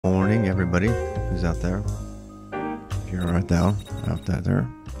everybody who's out there. If you're out there.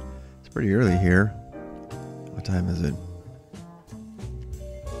 It's pretty early here. What time is it?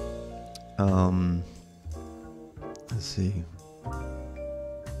 Let's see.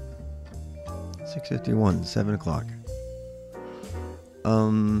 6:51, 7 o'clock.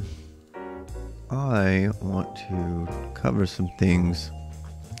 I want to cover some things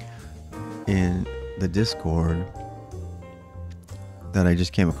in the Discord that I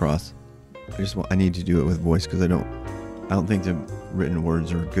just came across. I need to do it with voice because I don't think the written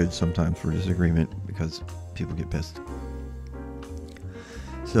words are good sometimes for disagreement because people get pissed.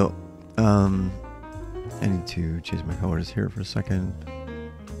 So, I need to change my colors here for a second.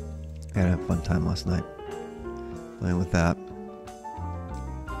 I had a fun time last night playing with that.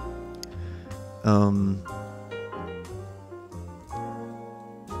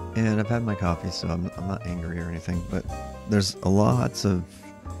 And I've had my coffee, so I'm not angry or anything, but there's lots of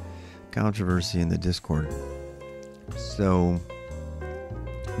controversy in the Discord. So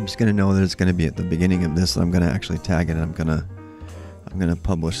I'm just gonna know that it's gonna be at the beginning of this. I'm gonna actually tag it, and I'm gonna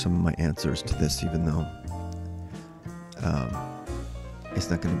publish some of my answers to this, even though it's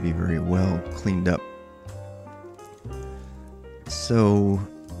not gonna be very well cleaned up. So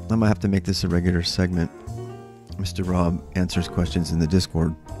I might have to make this a regular segment. Mr. Rob answers questions in the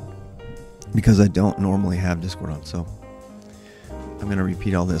Discord because I don't normally have Discord on, so I'm going to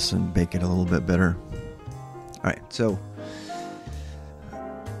repeat all this and bake it a little bit better. Alright, so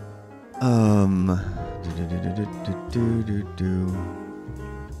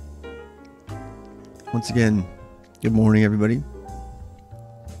once again, good morning everybody.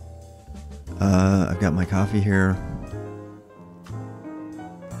 I've got my coffee here.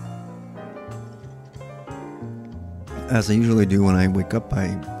 As I usually do when I wake up,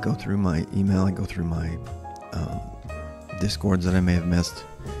 I go through my email, I go through my Discords that I may have missed.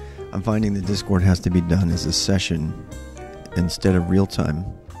 I'm finding the Discord has to be done as a session instead of real time,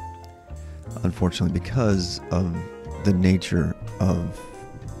 unfortunately, because of the nature of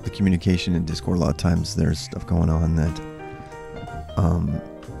the communication in Discord. A lot of times there's stuff going on that,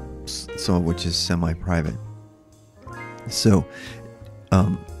 which is semi-private. So,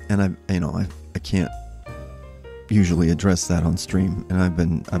 and I can't usually address that on stream, and I've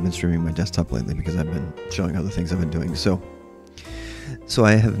been streaming my desktop lately because I've been showing other things I've been doing. So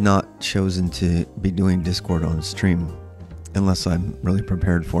I have not chosen to be doing Discord on stream unless I'm really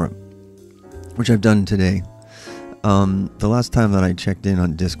prepared for it, which I've done today. The last time that I checked in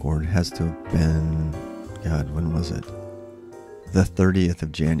on Discord has to have been, God, when was it? The 30th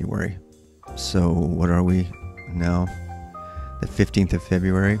of January. So what are we now? The 15th of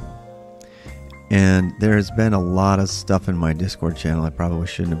February. And there's been a lot of stuff in my Discord channel. I probably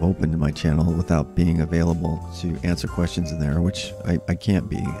shouldn't have opened my channel without being available to answer questions in there, which I can't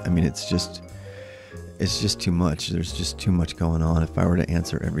be. I mean, it's just too much. There's just too much going on. If I were to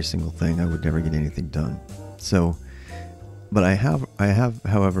answer every single thing, I would never get anything done. So, but I have,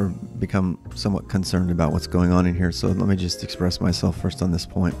 however, become somewhat concerned about what's going on in here. So let me just express myself first on this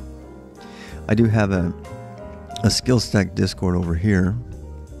point. I do have a SkillStack Discord over here.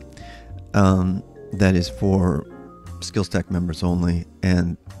 That is for SkillStack members only,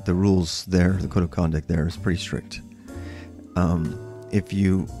 and the rules there, the code of conduct there is pretty strict. If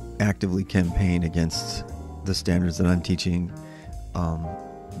you actively campaign against the standards that I'm teaching,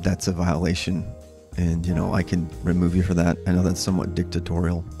 that's a violation, and I can remove you for that. I know that's somewhat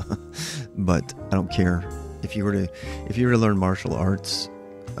dictatorial, but I don't care. If you were to learn martial arts,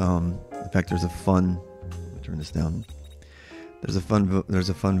 in fact, there's a fun. Let me turn this down. There's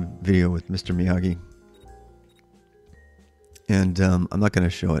a fun video with Mr. Miyagi, and I'm not going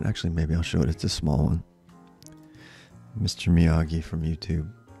to show it. Actually, maybe I'll show it. It's a small one. Mr. Miyagi from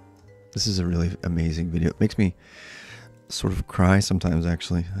YouTube. This is a really amazing video. It makes me sort of cry sometimes,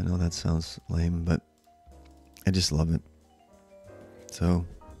 actually. I know that sounds lame, but I just love it. So,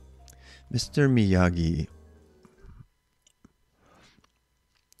 Mr. Miyagi.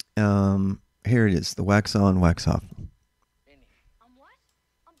 Here it is. The wax on, wax off.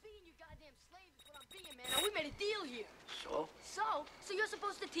 So you're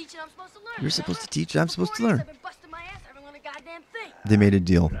supposed to teach and I'm supposed to learn. You're supposed to teach and I'm supposed to learn. I've been busting my ass. I haven't learned a goddamn thing. They made a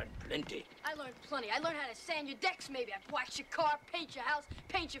deal. Plenty. I learned plenty. I learned how to sand your decks, maybe. I wax your car, paint your house,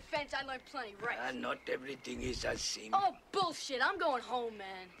 paint your fence. I learned plenty, right? Not everything is as simple. Oh, bullshit. I'm going home,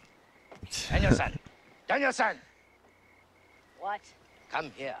 man. Daniel-san. Daniel-san. What?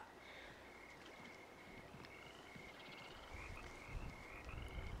 Come here.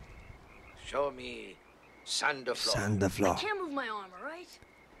 Show me sand the floor. Sand the floor. I can't move my arm, all right?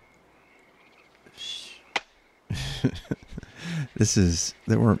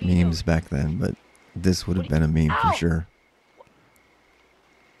 There weren't memes back then, but this would have been a meme for Ow! sure.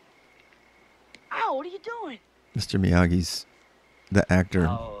 Ow, what are you doing? Mr. Miyagi's the actor.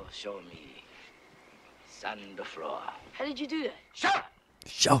 Now show me. Sand the floor. How did you do that? Shut up!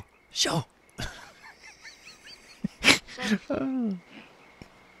 Show.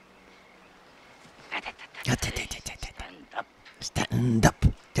 Stand up. Stand up,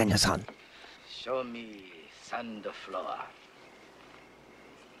 Daniel-san. Show me sand the floor.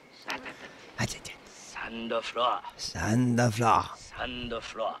 Sand the floor. Sand the floor. Sand the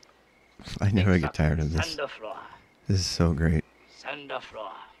floor. I never get tired of this. Sand the floor. This is so great. Sand the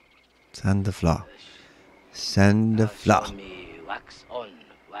floor. Sand the floor. Sand the floor. Show me wax on,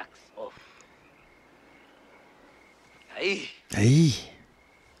 wax off. Hey. Hey.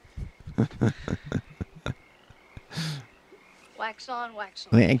 Wax on, wax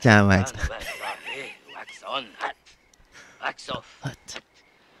off. Wax on, wax. Wax off, eh? Wax on, hot. Wax off. Hot.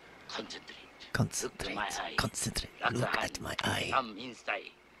 Concentrate. Concentrate. Look at my eye. Concentrate. Lock the Look hand. at my eye. Come inside.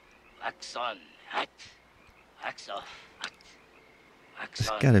 Wax on, hot. Wax off, hot. Wax It's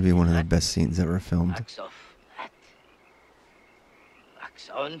on. got to be one of the hot. best scenes ever filmed. Wax off, hot. Wax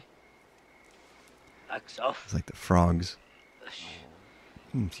on. Wax off. It's like the frogs.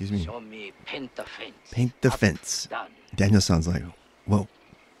 Excuse me. Show me paint the fence. Paint the Up, fence. Down. Daniel sounds like, whoa,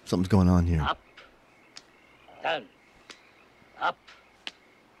 something's going on here. Up. Down. Up.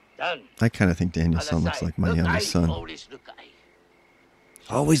 Down. I kind of think Daniel Other son looks side. like my Look youngest eye. son. Always look eye.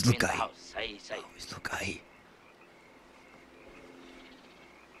 Always In look the eye. house. Side. Always look eye.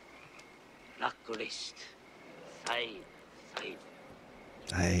 Lock wrist. Side.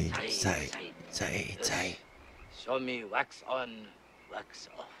 Side. Show me wax on, wax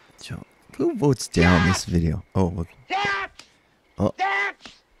off. So, who votes down this video? Oh, look. That! Oh. That!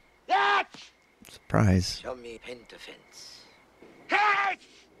 That! Surprise. Show me paint the fence. That!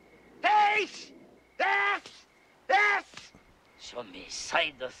 That! Show me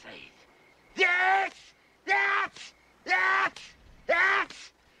side to side. That!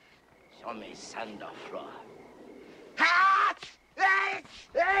 Show me sand or floor.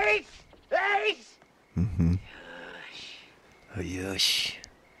 Mm-hmm. Oh, yush.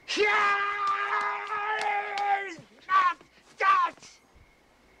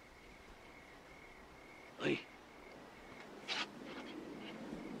 Oi,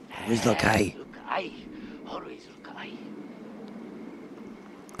 Always look high. look eye. Always look eye.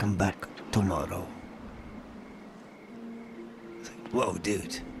 Come back tomorrow. It's like, whoa,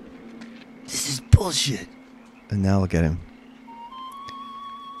 dude. This is bullshit. And now look at him.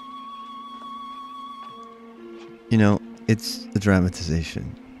 You know, it's a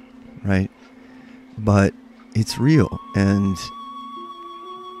dramatization, right? But it's real. And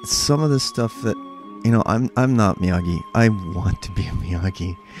some of the stuff that, you know, I'm not Miyagi. I want to be a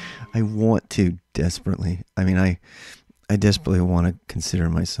Miyagi. I want to desperately. I mean, I desperately want to consider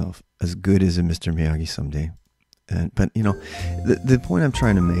myself as good as a Mr. Miyagi someday. But, you know, the point I'm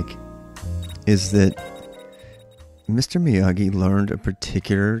trying to make is that Mr. Miyagi learned a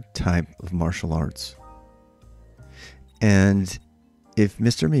particular type of martial arts. And if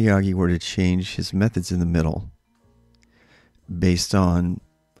Mr. Miyagi were to change his methods in the middle based on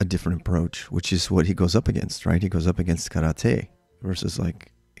a different approach, which is what he goes up against, right? He goes up against karate versus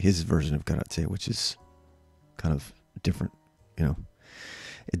like his version of karate, which is kind of different, you know,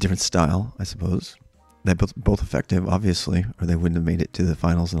 a different style, I suppose. They're both effective, obviously, or they wouldn't have made it to the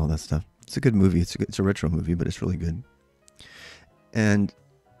finals and all that stuff. It's a good movie. It's a retro movie, but it's really good. And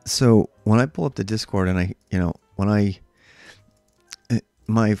so when I pull up the Discord and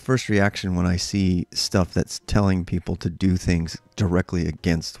my first reaction when I see stuff that's telling people to do things directly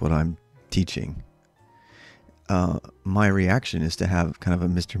against what I'm teaching, my reaction is to have kind of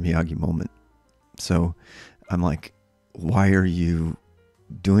a Mr. Miyagi moment. So I'm like, why are you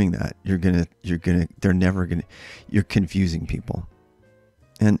doing that? You're confusing people.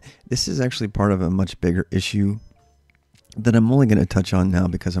 And this is actually part of a much bigger issue that I'm only going to touch on now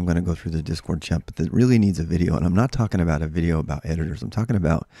because I'm going to go through the Discord chat, but that really needs a video. And I'm not talking about a video about editors. I'm talking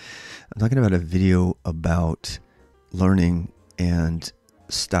about a video about learning and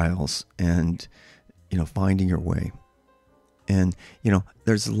styles and, you know, finding your way. And, you know,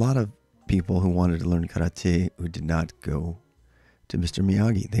 there's a lot of people who wanted to learn karate who did not go to Mr.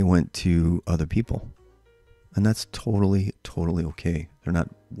 Miyagi. They went to other people. And that's totally, totally okay. They're not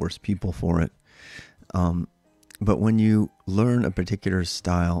worse people for it. But when you learn a particular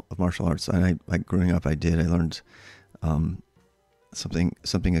style of martial arts, and I growing up, I learned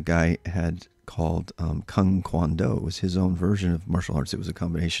something a guy had called Kung Kwon Do. It was his own version of martial arts. It was a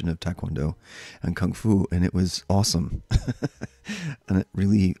combination of Taekwondo and Kung Fu, and it was awesome. And I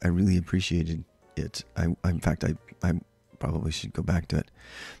really appreciated it. In fact, I probably should go back to it.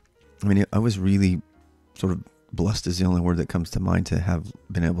 I mean, I was really sort of blessed is the only word that comes to mind to have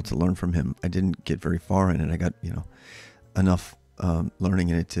been able to learn from him. I didn't get very far in it. I got, enough learning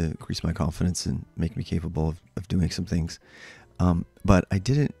in it to increase my confidence and make me capable of doing some things. But I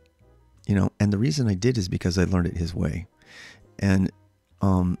didn't, and the reason I did is because I learned it his way. And,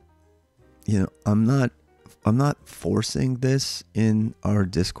 I'm not forcing this in our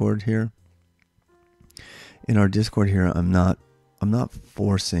Discord here. In our Discord here, I'm not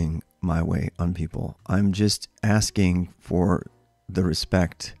forcing my way on people. I'm just asking for the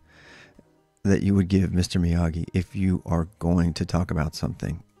respect that you would give Mr. Miyagi if you are going to talk about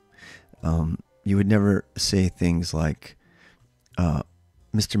something. You would never say things like, Mr.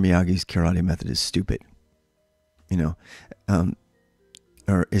 Miyagi's karate method is stupid, or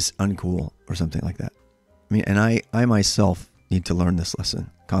is uncool or something like that. I mean, and I myself need to learn this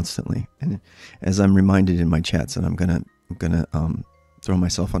lesson constantly. And as I'm reminded in my chats, and I'm gonna throw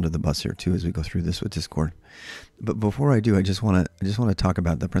myself under the bus here too as we go through this with Discord. But before I do, I just want to talk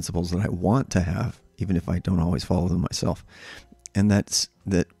about the principles that I want to have, even if I don't always follow them myself. And that's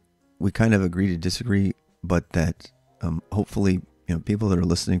that we kind of agree to disagree, but that hopefully people that are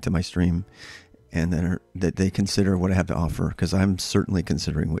listening to my stream and that they consider what I have to offer, because I'm certainly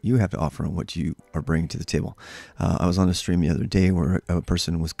considering what you have to offer and what you are bringing to the table. I was on a stream the other day where a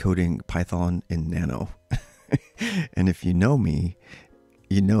person was coding Python in Nano. And if you know me,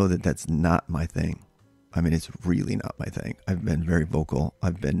 you know that that's not my thing. I mean, it's really not my thing. I've been very vocal.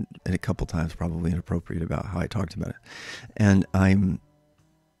 I've been a couple times probably inappropriate about how I talked about it. And I'm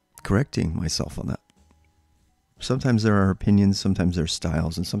correcting myself on that. Sometimes there are opinions, sometimes there's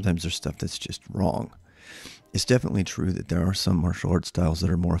styles, and sometimes there's stuff that's just wrong. It's definitely true that there are some martial arts styles that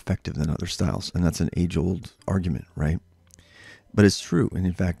are more effective than other styles, and that's an age-old argument, right? But it's true, and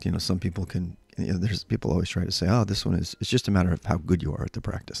in fact, some people can, there's people always try to say, oh, this one is, it's just a matter of how good you are at the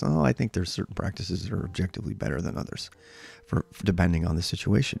practice. Oh, I think there's certain practices that are objectively better than others, for depending on the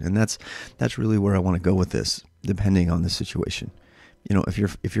situation, and that's really where I want to go with this, depending on the situation.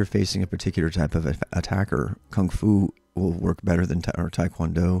 If you're facing a particular type of attacker, Kung Fu will work better than or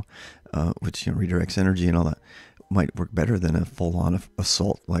Taekwondo, which redirects energy and all that, might work better than a full-on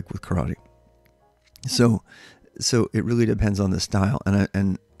assault like with karate. So it really depends on the style,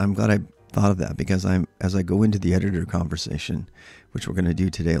 and I'm glad I thought of that, because as I go into the editor conversation, which we're going to do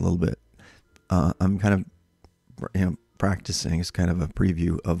today a little bit, I'm kind of practicing as kind of a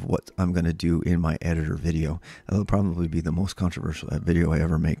preview of what I'm going to do in my editor video. It'll probably be the most controversial video I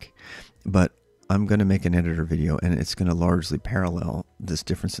ever make, but I'm going to make an editor video, and it's going to largely parallel this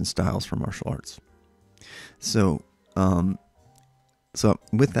difference in styles for martial arts. So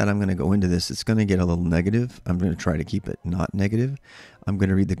with that, I'm going to go into this. It's going to get a little negative. I'm going to try to keep it not negative. I'm going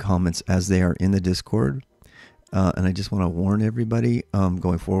to read the comments as they are in the Discord, and I just want to warn everybody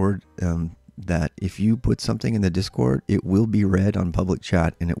going forward that if you put something in the Discord, it will be read on public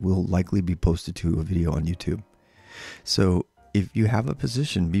chat, and it will likely be posted to a video on YouTube. So if you have a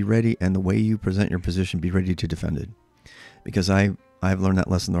position, be ready, and the way you present your position, be ready to defend it. Because I've learned that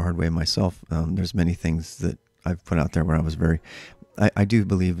lesson the hard way myself. There's many things that I've put out there where I was I do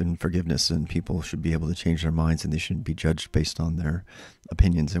believe in forgiveness, and people should be able to change their minds, and they shouldn't be judged based on their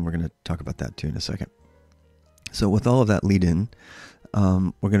opinions, and we're going to talk about that too in a second. So with all of that lead in,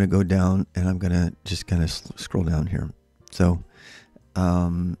 we're going to go down, and I'm going to just kind of scroll down here. So,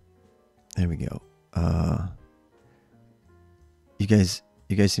 there we go. You guys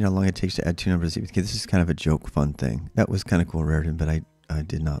see how long it takes to add two numbers? This is kind of a joke, fun thing. That was kind of cool, Raritan, but I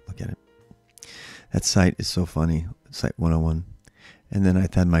did not look at it. That site is so funny. Site 101. And then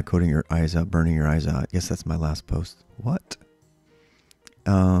I've had my coding your eyes out, burning your eyes out. I guess that's my last post. What?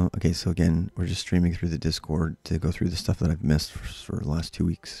 Okay, so again, we're just streaming through the Discord to go through the stuff that I've missed for the last 2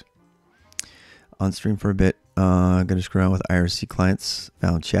 weeks. On stream for a bit, I'm going to screw around with IRC clients.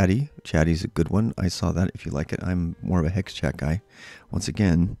 Found Chatty. Chatty's a good one. I saw that if you like it. I'm more of a Hex Chat guy. Once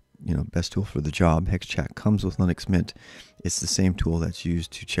again, best tool for the job. Hex Chat comes with Linux Mint. It's the same tool that's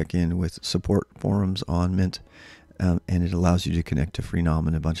used to check in with support forums on Mint. And it allows you to connect to Freenom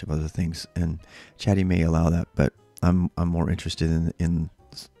and a bunch of other things. And Chatty may allow that, but I'm more interested in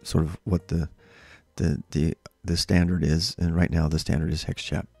sort of what the standard is, and right now the standard is Hex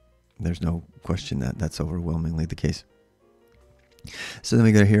Chat. There's no question that that's overwhelmingly the case. So then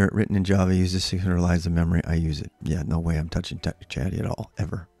we go here, written in Java, uses 600 lines of memory. I use it. Yeah, no way I'm touching Chatty at all,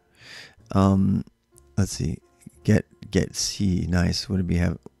 ever. Let's see, get C, nice. What did we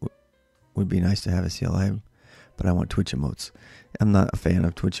have? would be nice to have a CLI, but I want Twitch emotes. I'm not a fan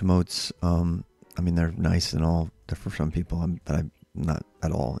of Twitch emotes. I mean, they're nice and all. They're for some people, but I'm not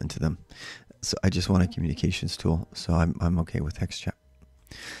at all into them. So I just want a communications tool. So I'm okay with HexChat.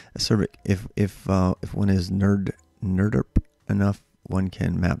 Cervic, if one is nerderp enough, one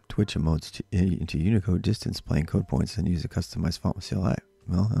can map Twitch emotes into Unicode distance playing code points and use a customized font with CLI.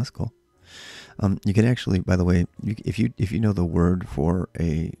 Well, that's cool. You can actually, by the way, if you know the word for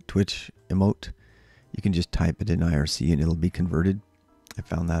a Twitch emote, you can just type it in IRC and it'll be converted. I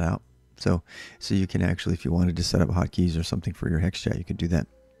found that out. So you can actually, if you wanted to set up hotkeys or something for your HexChat, you could do that.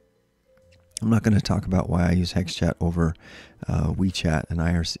 I'm not going to talk about why I use HexChat over WeChat, an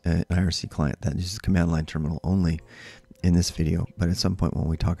IRC client that uses command line terminal only in this video. But at some point when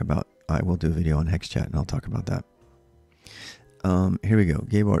we talk about, I will do a video on HexChat and I'll talk about that. Here we go.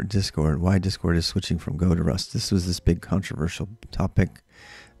 Gabor, Discord. Why Discord is switching from Go to Rust. This was this big controversial topic.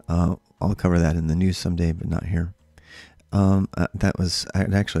 I'll cover that in the news someday, but not here. That was, I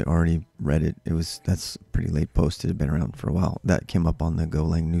had actually already read it. That's a pretty late post. It had been around for a while. That came up on the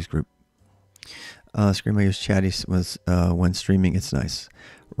Golang news group. Scream I use Chatty was when streaming. It's nice.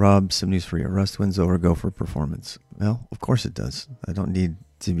 Rob, some news for you. Rust wins over Go for performance. Well, of course it does. I don't need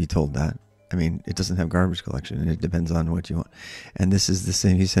to be told that. I mean, it doesn't have garbage collection, and it depends on what you want. And this is the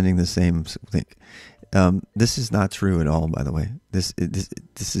same. He's sending the same thing. This is not true at all, by the way. This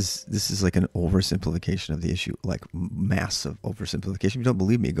is like an oversimplification of the issue, like massive oversimplification. If you don't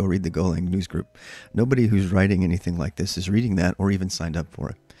believe me, go read the Golang news group. Nobody who's writing anything like this is reading that or even signed up for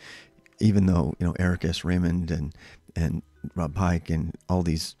it. Even though, Eric S. Raymond and Rob Pike and all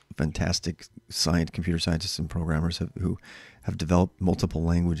these fantastic computer scientists and programmers who have developed multiple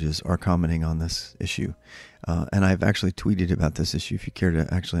languages are commenting on this issue. And I've actually tweeted about this issue. If you care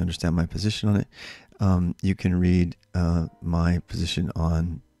to actually understand my position on it, you can read my position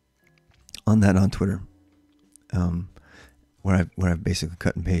on that on Twitter, where I've basically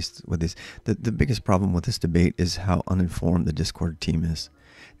cut and pasted with this. The biggest problem with this debate is how uninformed the Discord team is.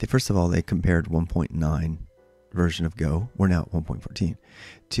 First of all, they compared 1.9 version of Go, we're now at 1.14,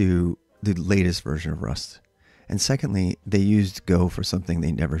 to the latest version of Rust. And secondly, they used Go for something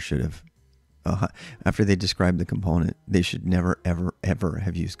they never should have. After they described the component, they should never, ever, ever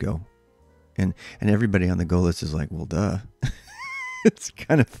have used Go. And everybody on the Go list is like, well, duh. It's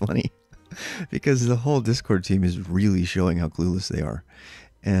kind of funny because the whole Discord team is really showing how clueless they are.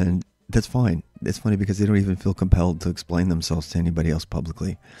 And that's fine. It's funny because they don't even feel compelled to explain themselves to anybody else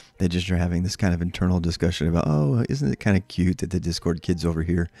publicly. They just are having this kind of internal discussion about, oh, isn't it kind of cute that the Discord kids over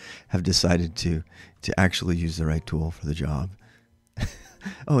here have decided to actually use the right tool for the job?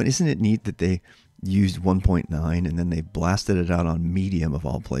 Oh, and isn't it neat that they used 1.9 and then they blasted it out on Medium of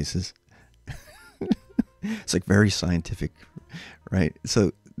all places? It's like very scientific, right?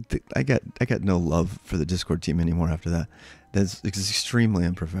 So I got no love for the Discord team anymore after that. That's extremely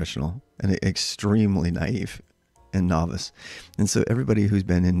unprofessional and extremely naive and novice. And so everybody who's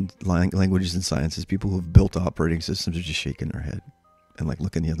been in languages and sciences, people who've built operating systems, are just shaking their head and like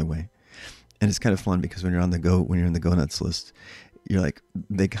looking the other way. And it's kind of fun because when you're in the Go Nuts list, you're like,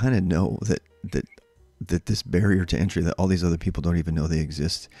 they kind of know that this barrier to entry, that all these other people don't even know they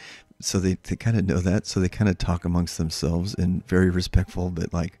exist. So they kind of know that. So they kind of talk amongst themselves in very respectful,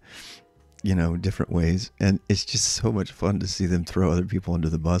 but like, different ways. And it's just so much fun to see them throw other people under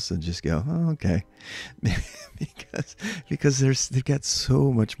the bus and just go, oh, okay. because they've got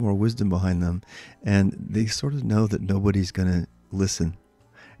so much more wisdom behind them, and they sort of know that nobody's going to listen.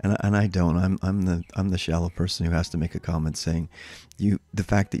 And I don't. I'm the shallow person who has to make a comment saying, the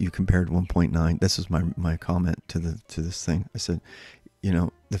fact that you compared 1.9. This was my comment to this thing. I said,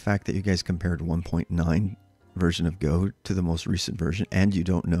 the fact that you guys compared 1.9 version of Go to the most recent version, and you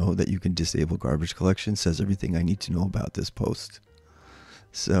don't know that you can disable garbage collection, says everything I need to know about this post.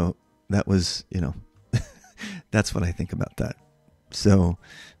 So that was, that's what I think about that. So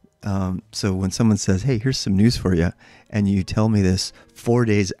when someone says, hey, here's some news for you, and you tell me this 4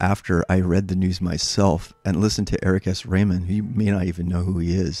 days after I read the news myself and listened to Eric S. Raymond, who you may not even know who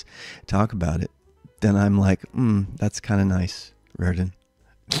he is, talk about it, then I'm like, that's kind of nice, Reardon.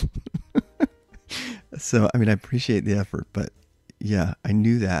 So, I mean, I appreciate the effort, but yeah, I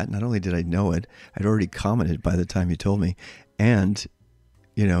knew that. Not only did I know it, I'd already commented by the time you told me. And,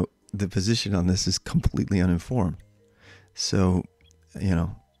 the position on this is completely uninformed. So, anyway,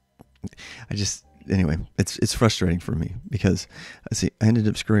 it's frustrating for me because I ended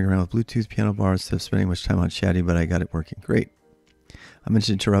up screwing around with Bluetooth piano bars instead of spending much time on Chatty, but I got it working great. I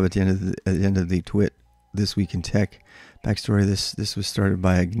mentioned to Rob at the end of the twit, This Week in Tech. Backstory, this was started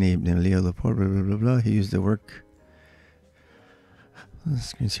by a named Leo Laporte, blah, blah, blah, blah. He used the work The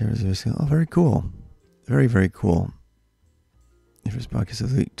screensaver is oh, very cool. Very, very cool. Your first podcast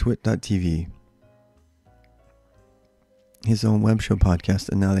is twit.tv. His own web show podcast,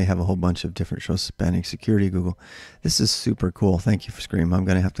 and now they have a whole bunch of different shows spanning security, Google. This is super cool. Thank you for Scream. I'm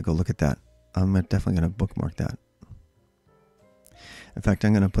going to have to go look at that. I'm definitely going to bookmark that. In fact,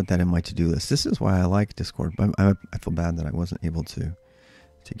 I'm going to put that in my to-do list. This is why I like Discord. I feel bad that I wasn't able to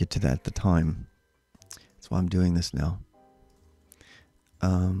get to that at the time. That's why I'm doing this now.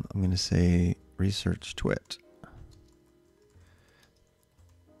 I'm going to say research twit.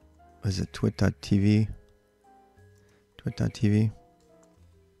 Was it twit.tv? Twit.tv.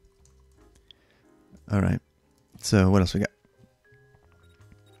 All right. So what else we got?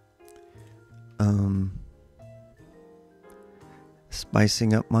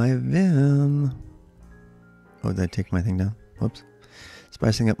 Spicing up my Vim. Oh, did I take my thing down? Whoops.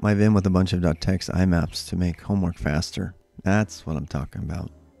 Spicing up my Vim with a bunch of .text IMAPs to make homework faster. That's what I'm talking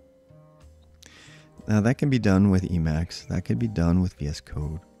about. Now that can be done with Emacs. That could be done with VS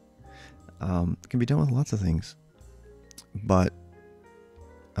Code. It can be done with lots of things. But,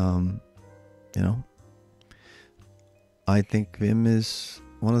 I think Vim is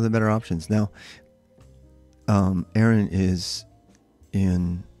one of the better options. Now, Aaron is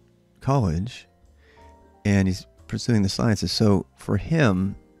in college and he's pursuing the sciences. So for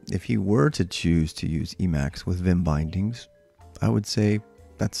him, if he were to choose to use Emacs with Vim bindings, I would say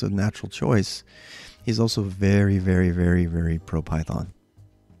that's a natural choice. He's also very, very, very, very pro Python.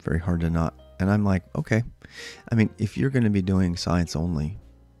 Very hard to not. And I'm like, okay. I mean, if you're going to be doing science only,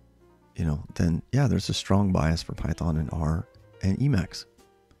 then yeah, there's a strong bias for Python and R and Emacs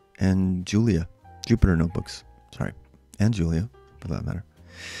and Julia, Jupyter Notebooks, and Julia for that matter.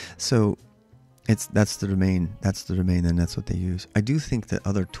 So that's the domain, and that's what they use. I do think that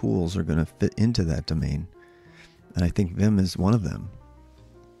other tools are going to fit into that domain, and I think Vim is one of them.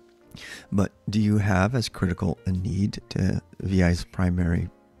 But do you have as critical a need to VI's primary,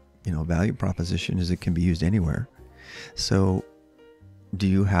 value proposition is it can be used anywhere? So do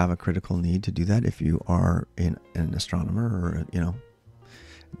you have a critical need to do that if you are an astronomer or a,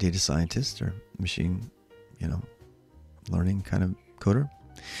 data scientist or machine, learning kind of coder?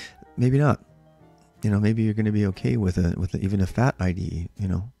 Maybe not. Maybe you're going to be okay with even a fat IDE,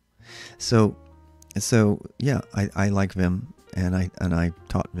 So yeah, I like Vim and I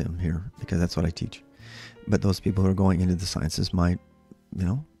taught Vim here because that's what I teach. But those people who are going into the sciences might,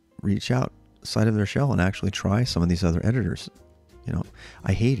 reach outside of their shell and actually try some of these other editors.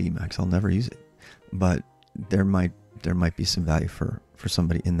 I hate Emacs. I'll never use it, but there might be some value for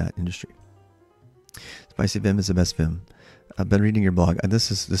somebody in that industry. Spicy Vim is the best Vim. I've been reading your blog. This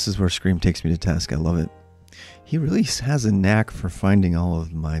is where Scream takes me to task. I love it. He really has a knack for finding all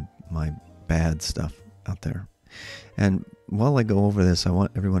of my bad stuff out there. And while I go over this, I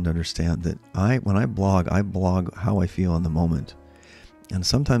want everyone to understand that when I blog how I feel in the moment. And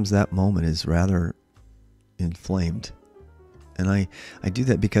sometimes that moment is rather inflamed. And I do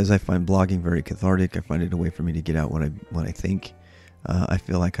that because I find blogging very cathartic. I find it a way for me to get out what I think. I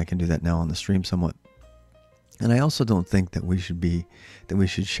feel like I can do that now on the stream somewhat. And I also don't think that we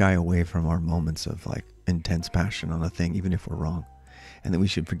should shy away from our moments of like intense passion on a thing, even if we're wrong. And that we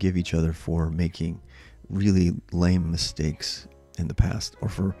should forgive each other for making really lame mistakes in the past or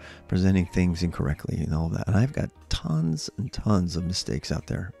for presenting things incorrectly and all of that. And I've got tons and tons of mistakes out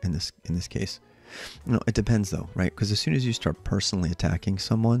there in this case. It depends though, right? Because as soon as you start personally attacking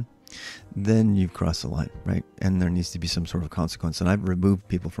someone, then you've crossed the line, right? And there needs to be some sort of consequence. And I've removed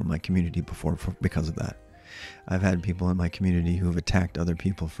people from my community before because of that. I've had people in my community who have attacked other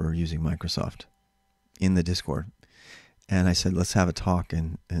people for using Microsoft in the Discord. And I said, let's have a talk.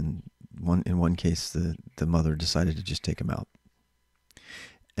 And in one case, the mother decided to just take him out.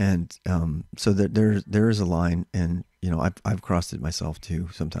 And so there is a line, and I've crossed it myself too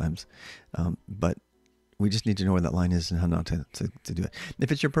sometimes, but we just need to know where that line is and how not to do it.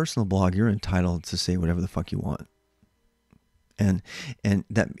 If it's your personal blog, you're entitled to say whatever the fuck you want, and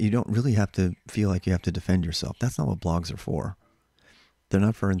that you don't really have to feel like you have to defend yourself. That's not what blogs are for. They're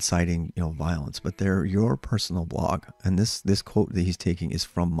not for inciting violence, but they're your personal blog. And this quote that he's taking is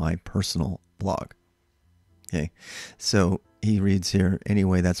from my personal blog. Okay, so he reads here,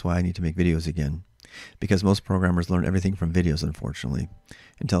 anyway, that's why I need to make videos again. Because most programmers learn everything from videos, unfortunately.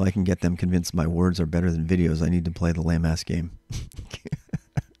 Until I can get them convinced my words are better than videos, I need to play the lame-ass game.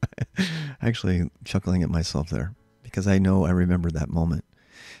 Actually, chuckling at myself there. Because I remember that moment.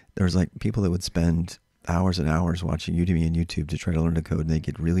 There was like people that would spend hours and hours watching Udemy and YouTube to try to learn to code, and they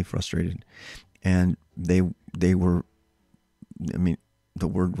get really frustrated. And they were, the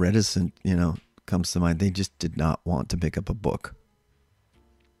word reticent, comes to mind. They just did not want to pick up a book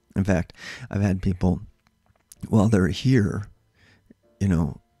In fact, I've had people, while they're here, you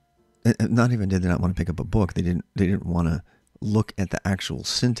know, not even did they not want to pick up a book. They didn't want to look at the actual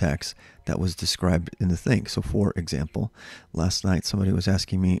syntax that was described in the thing. So, for example, last night somebody was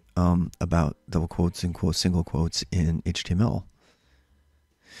asking me about double quotes and quotes, single quotes in HTML,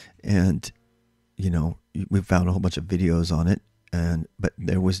 and you know, we found a whole bunch of videos on it, but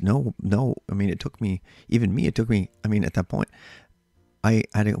there was no. I mean, it took me, I mean, at that point, I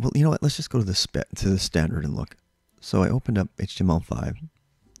had to, well, you know what? Let's just go to the standard and look. So I opened up HTML5,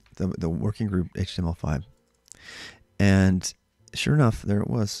 the working group HTML5, and sure enough, there it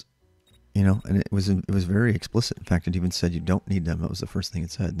was. You know, and it was very explicit. In fact, it even said you don't need them. That was the first thing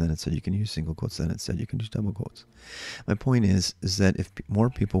it said. And then it said you can use single quotes. Then it said you can use double quotes. My point is that if more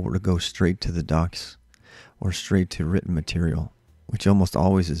people were to go straight to the docs or straight to written material, which almost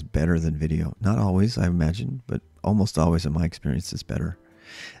always is better than video. Not always, I imagine, but almost always in my experience is better.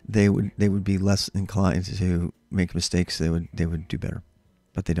 They would be less inclined to make mistakes. They would do better,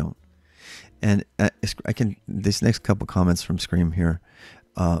 but they don't. And this next couple comments from Scream here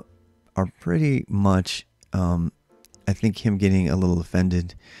are pretty much, I think, him getting a little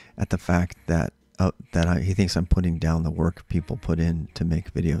offended at the fact that he thinks I'm putting down the work people put in to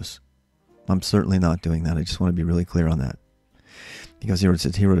make videos. I'm certainly not doing that. I just want to be really clear on that. Because he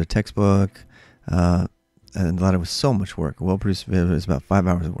wrote a textbook, and thought it was so much work. A well-produced video is about 5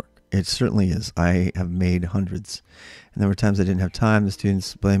 hours of work. It certainly is. I have made hundreds. And there were times I didn't have time. The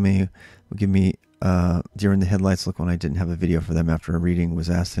students blame me, would give me during the headlights look when I didn't have a video for them after a reading was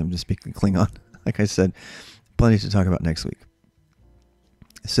asked them to speak in Klingon. Like I said, plenty to talk about next week.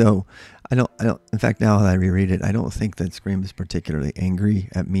 So I don't, in fact, now that I reread it, I don't think that Scream is particularly angry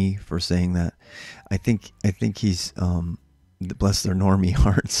at me for saying that. I think he's, bless their normie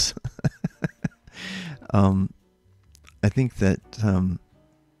hearts. I think that,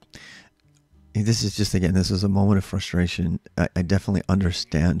 this is just, again, this is a moment of frustration. I definitely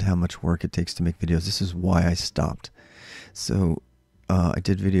understand how much work it takes to make videos. This is why I stopped. So I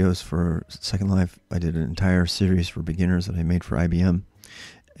did videos for Second Life. I did an entire series for beginners that I made for IBM,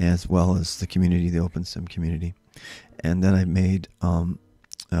 as well as the community, the OpenSim community. And then I made, I'll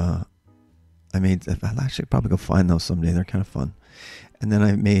actually probably go find those someday. They're kind of fun. And then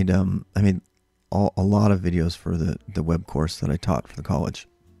I made a lot of videos for the web course that I taught for the college.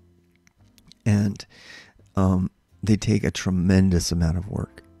 And they take a tremendous amount of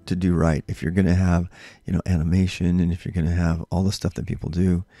work to do right. If you're going to have, animation, and if you're going to have all the stuff that people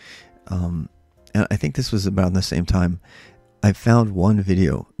do. And I think this was about the same time I found one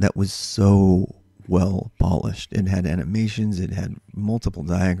video that was so well polished. It had animations, it had multiple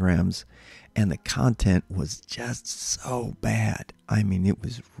diagrams, and the content was just so bad. I mean, it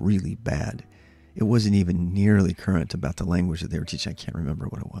was really bad. It wasn't even nearly current about the language that they were teaching. I can't remember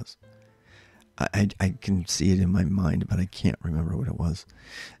what it was. I can see it in my mind, but I can't remember what it was.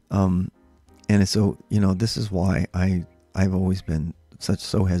 And so, this is why I've always been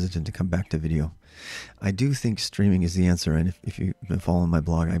so hesitant to come back to video. I do think streaming is the answer, and if you've been following my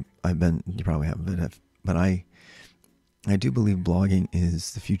blog, you probably haven't, but I do believe blogging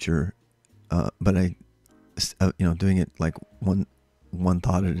is the future. But doing it like one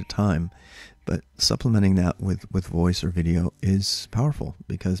thought at a time. But supplementing that with voice or video is powerful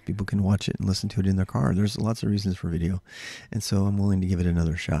because people can watch it and listen to it in their car. There's lots of reasons for video. And so I'm willing to give it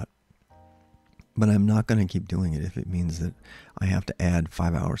another shot. But I'm not going to keep doing it if it means that I have to add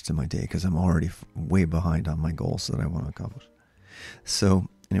 5 hours to my day because I'm already way behind on my goals that I want to accomplish. So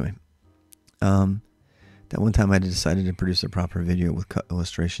anyway, that one time I decided to produce a proper video with cut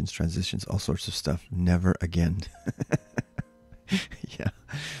illustrations, transitions, all sorts of stuff. Never again. Yeah.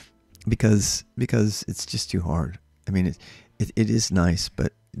 Because it's just too hard. I mean, it is nice,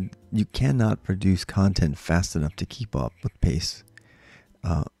 but you cannot produce content fast enough to keep up with pace.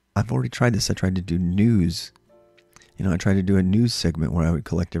 I've already tried this. I tried to do news. I tried to do a news segment where I would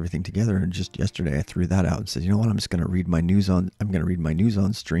collect everything together. And just yesterday, I threw that out and said, you know what? I'm going to read my news on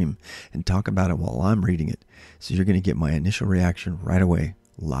stream and talk about it while I'm reading it. So you're going to get my initial reaction right away,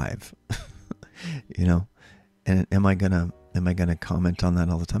 live. And am I gonna comment on that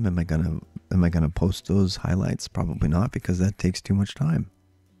all the time? Am I gonna post those highlights? Probably not, because that takes too much time.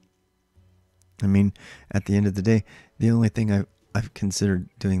 I mean, at the end of the day, the only thing I've considered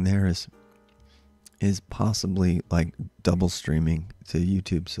doing there is possibly like double streaming to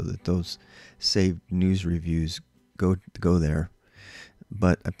YouTube so that those saved news reviews go there.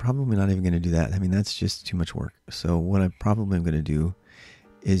 But I'm probably not even going to do that. I mean, that's just too much work. So what I probably am going to do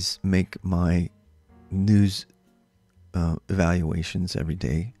is make my news evaluations every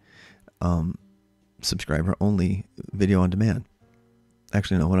day subscriber only video on demand.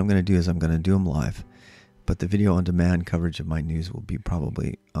 Actually, no, what I'm going to do is I'm going to do them live, but the video on demand coverage of my news will be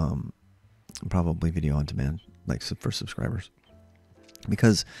probably video on demand, like for subscribers,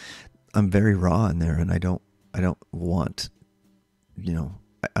 because I'm very raw in there, and I don't want,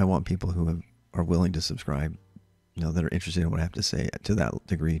 I want people who are willing to subscribe, that are interested in what I have to say to that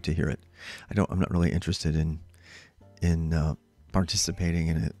degree to hear it. I'm not really interested in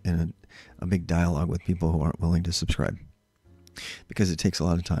participating in a big dialogue with people who aren't willing to subscribe, because it takes a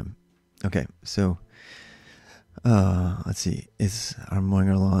lot of time. Okay, so let's see. I'm mowing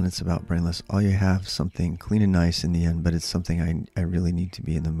our lawn. It's about brainless. All you have something clean and nice in the end, but it's something I really need to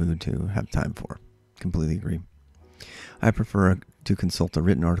be in the mood to have time for. Completely agree. I prefer to consult a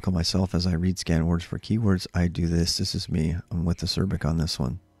written article myself as I read scan words for keywords. I do this. This is me. I'm with the Cerbic on this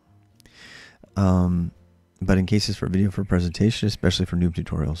one. But in cases for video for presentation, especially for noob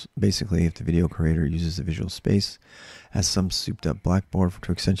tutorials, basically if the video creator uses the visual space as some souped up blackboard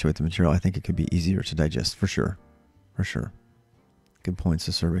to accentuate the material, I think it could be easier to digest, for sure. For sure. Good points,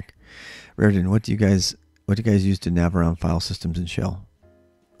 the Cerbic. Raritan, what do you guys use to nav around file systems in Shell?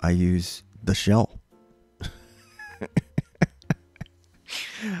 I use the shell.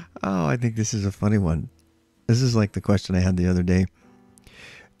 Oh, I think this is a funny one. This is like the question I had the other day.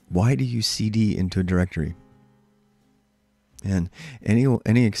 Why do you CD into a directory? And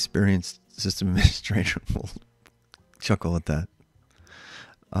any experienced system administrator will chuckle at that.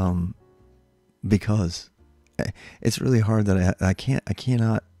 Because it's really hard that I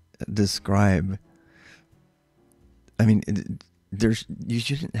cannot describe. I mean, you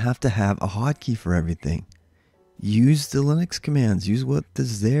shouldn't have to have a hotkey for everything. Use the Linux commands. Use what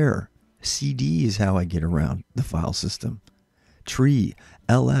is there. CD is how I get around the file system. Tree,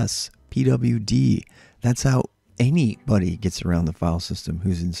 ls, pwd. That's how anybody gets around the file system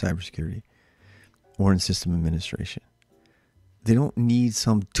who's in cybersecurity or in system administration. They don't need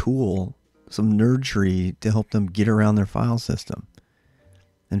some tool, some nerdry to help them get around their file system.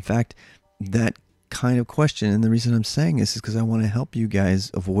 In fact, that kind of question, and the reason I'm saying this is because I want to help you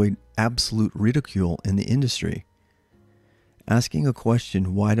guys avoid absolute ridicule in the industry. Asking a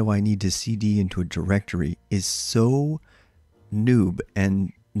question, why do I need to CD into a directory, is so noob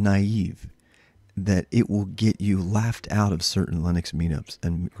and naive that it will get you laughed out of certain Linux meetups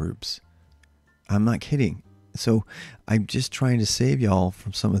and groups. I'm not kidding. So I'm just trying to save y'all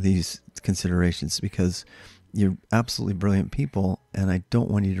from some of these considerations, because you're absolutely brilliant people, and I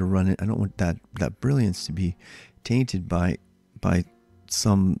don't want you to run it. I don't want that brilliance to be tainted by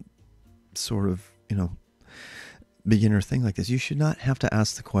some sort of, beginner thing like this. You should not have to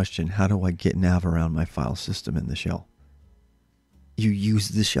ask the question, how do I get nav around my file system in the shell? You use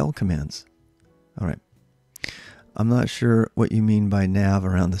the shell commands. All right. I'm not sure what you mean by nav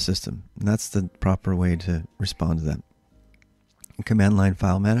around the system. And that's the proper way to respond to that. Command line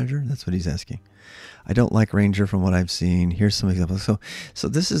file manager, that's what he's asking. I don't like Ranger from what I've seen. Here's some examples. So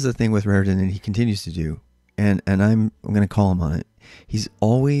this is the thing with Raritan, and he continues to do, and I'm going to call him on it. He's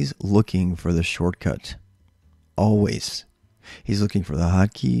always looking for the shortcut. Always. He's looking for the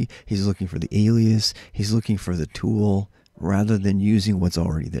hotkey. He's looking for the alias. He's looking for the tool rather than using what's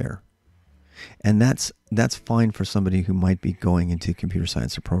already there. And that's fine for somebody who might be going into computer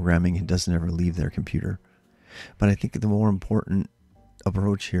science or programming and doesn't ever leave their computer. But I think the more important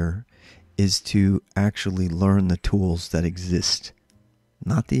approach here is to actually learn the tools that exist,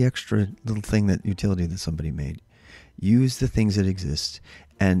 not the extra little thing, that utility that somebody made. Use the things that exist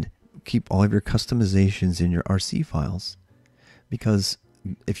and keep all of your customizations in your RC files, because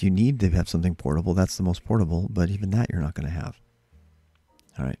if you need to have something portable, that's the most portable, but even that you're not going to have.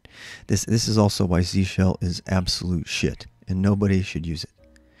 All right. This is also why Z Shell is absolute shit, and nobody should use it.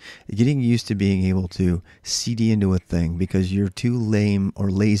 Getting used to being able to CD into a thing because you're too lame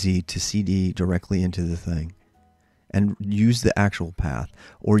or lazy to CD directly into the thing and use the actual path,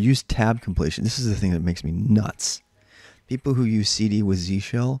 or use tab completion. This is the thing that makes me nuts. People who use CD with Z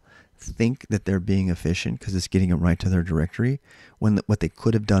Shell think that they're being efficient because it's getting them right to their directory, when what they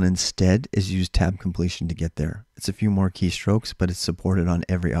could have done instead is use tab completion to get there. It's a few more keystrokes, but it's supported on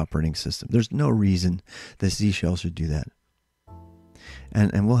every operating system. There's no reason that Z Shell should do that.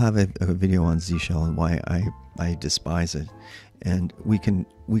 And we'll have a video on Z Shell and why I despise it, and we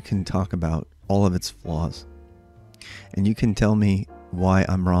can talk about all of its flaws, and you can tell me why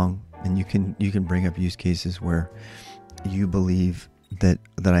I'm wrong, and you can bring up use cases where you believe that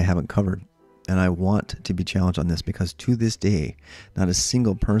I haven't covered. And I want to be challenged on this, because to this day, not a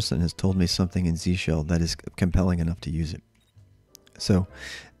single person has told me something in Z Shell that is compelling enough to use it. So,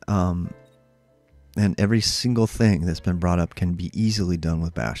 and every single thing that's been brought up can be easily done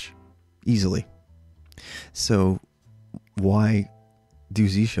with Bash. Easily. So why do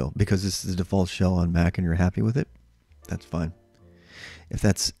Z shell because this is the default shell on Mac and you're happy with it, that's fine. If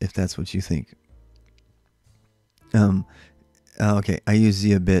that's what you think. Okay, I use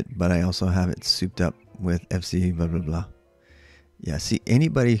Z a bit, but I also have it souped up with FC blah blah blah. Yeah, see,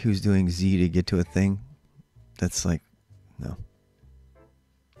 anybody who's doing Z to get to a thing, that's like, no.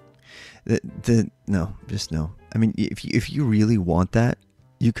 No, just no. I mean, if you really want that,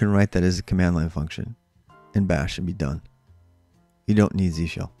 you can write that as a command line function in Bash and be done. You don't need Z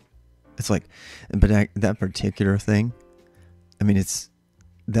shell. It's like, but that particular thing, I mean, it's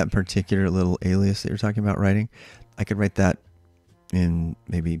that particular little alias that you're talking about writing. I could write that in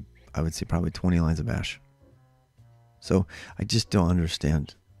maybe, I would say probably 20 lines of Bash. So I just don't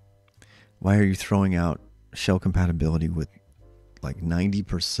understand. Why are you throwing out shell compatibility with like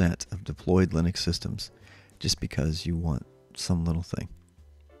 90% of deployed Linux systems just because you want some little thing?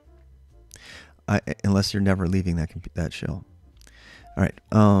 Unless you're never leaving that shell. All right.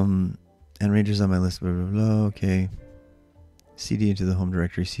 And Rangers on my list. Blah, blah, blah. Okay. CD into the home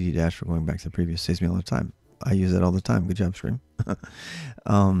directory. CD dash for going back to the previous. Saves me a lot of time. I use that all the time. Good job, Scream.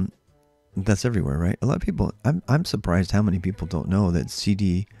 That's everywhere, right? A lot of people. I'm surprised how many people don't know that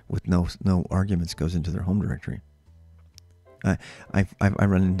CD with no arguments goes into their home directory. I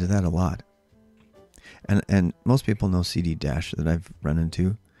run into that a lot. And most people know CD dash that I've run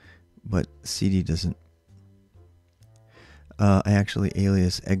into, but CD doesn't. I actually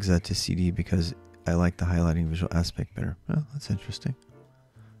alias exa to CD because I like the highlighting visual aspect better. Oh, that's interesting.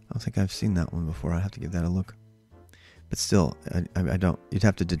 I don't think I've seen that one before. I'd have to give that a look. But still, I don't. You'd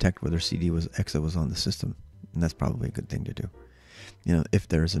have to detect whether exa was on the system, and that's probably a good thing to do. You know, if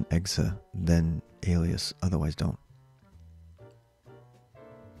there's an exa, then alias. Otherwise, don't.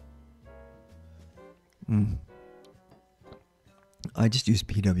 I just use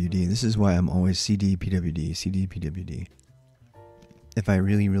PWD. This is why I'm always CD PWD, CD PWD. If I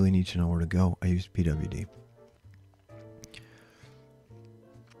really, really need to know where to go, I use PWD.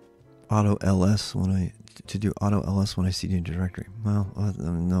 Auto LS to do auto LS when I CD into directory. Well,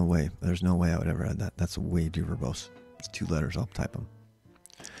 no way. There's no way I would ever add that. That's way too verbose. It's 2 letters. I'll type them.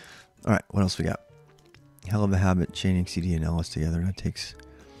 All right, what else we got? Hell of a habit chaining CD and LS together. That takes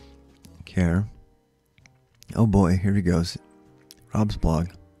care. Oh boy, here he goes. Rob's blog.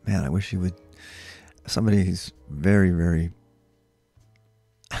 Man, I wish he would. Somebody who's very, very.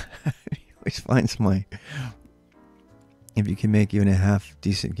 He always finds my. If you can make even a half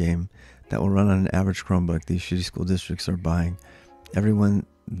decent game that will run on an average Chromebook, these shitty school districts are buying everyone,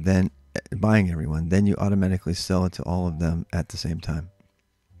 then you automatically sell it to all of them at the same time.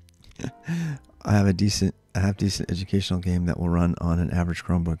 I have decent educational game that will run on an average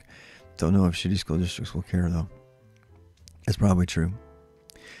Chromebook. Don't know if shitty school districts will care though. That's probably true.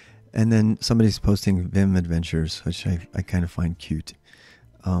 And then somebody's posting Vim adventures, which I kind of find cute.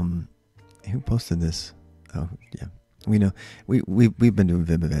 Who posted this? Oh yeah. We know we've been doing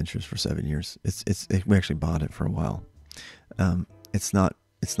Vim adventures for 7 years. We actually bought it for a while. It's not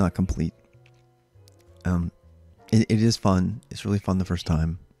complete. It is fun. It's really fun the first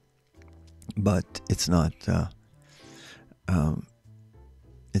time, but it's not.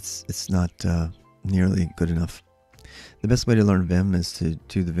 It's not nearly good enough. The best way to learn Vim is to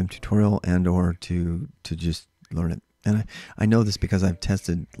do the Vim tutorial or to just learn it. And I know this because I've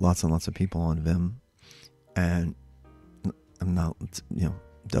tested lots and lots of people on Vim, and I'm not,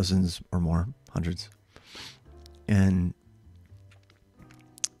 dozens or more, hundreds. And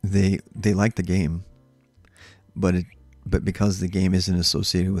they like the game, but because the game isn't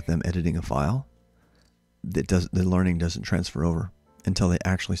associated with them editing a file, the learning doesn't transfer over until they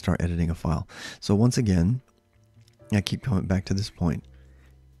actually start editing a file. So once again, I keep coming back to this point.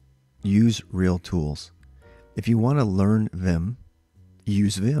 Use real tools. If you want to learn Vim,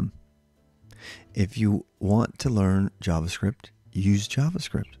 use Vim. If you want to learn JavaScript, use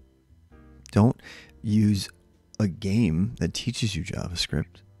JavaScript. Don't use a game that teaches you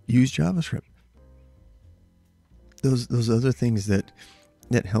JavaScript. Use JavaScript. Those other things that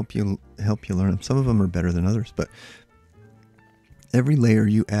help you learn. Some of them are better than others, but every layer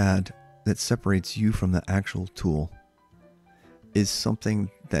you add that separates you from the actual tool is something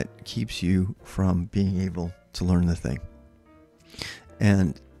that keeps you from being able to learn the thing.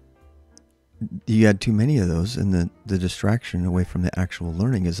 And you add too many of those, and the distraction away from the actual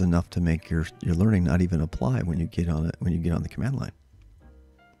learning is enough to make your learning not even apply when you get on the command line.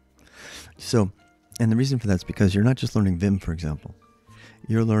 So, and the reason for that is because you're not just learning Vim, for example.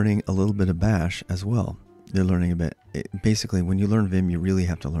 You're learning a little bit of Bash as well. You're learning a bit. Basically, when you learn Vim, you really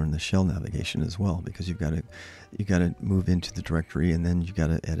have to learn the shell navigation as well, because you got to move into the directory and then you got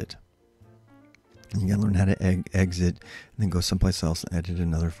to edit. You got to learn how to exit and then go someplace else and edit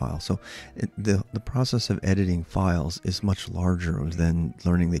another file. So the process of editing files is much larger than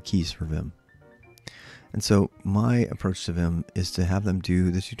learning the keys for Vim. And so my approach to Vim is to have them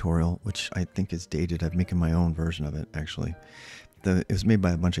do the tutorial, which I think is dated. I'm making my own version of it, actually. It was made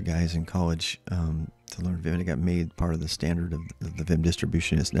by a bunch of guys in college to learn Vim. It got made part of the standard of the Vim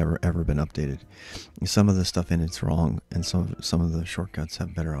distribution. It's never, ever been updated. Some of the stuff in it's wrong, and some of the shortcuts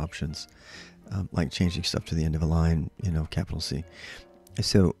have better options. Like changing stuff to the end of a line, capital C.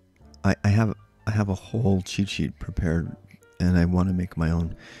 So I have a whole cheat sheet prepared, and I want to make my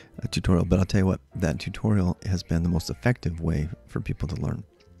own tutorial. But I'll tell you what, that tutorial has been the most effective way for people to learn,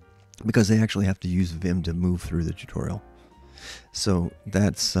 because they actually have to use Vim to move through the tutorial. So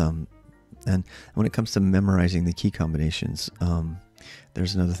that's and when it comes to memorizing the key combinations,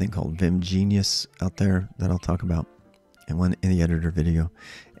 there's another thing called Vim Genius out there that I'll talk about in the editor video.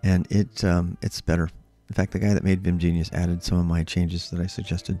 And it's better. In fact, the guy that made Vim Genius added some of my changes that I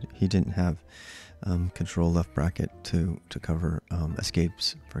suggested. He didn't have control left bracket to cover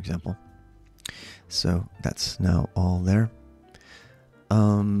escapes, for example. So that's now all there.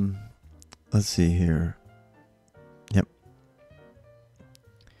 Let's see here. Yep.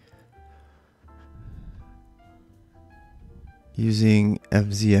 Using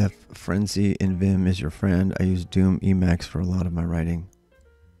FZF Frenzy in Vim is your friend. I use Doom Emacs for a lot of my writing.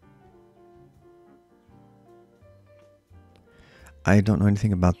 I don't know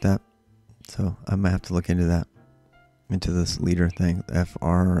anything about that, so I might have to look into that, into this leader thing,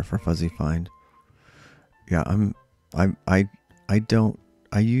 FR for fuzzy find. Yeah, I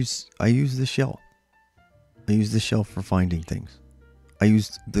use the shell. I use the shell for finding things. I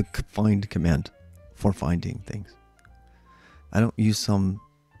use the find command for finding things. I don't use some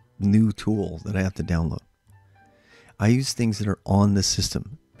new tool that I have to download. I use things that are on the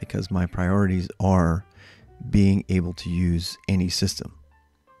system because my priorities are being able to use any system.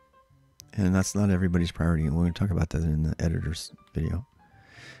 And that's not everybody's priority. And we're going to talk about that in the editor's video.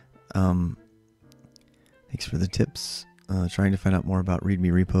 Thanks for the tips. Trying to find out more about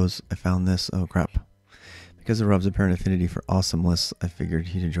README repos. I found this. Oh, crap. Because of Rob's apparent affinity for awesome lists, I figured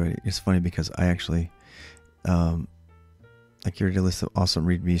he'd enjoy it. It's funny because I actually I curated a list of awesome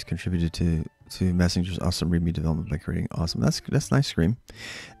READMEs, contributed to Messenger's awesome README development by creating awesome. That's nice, Scream.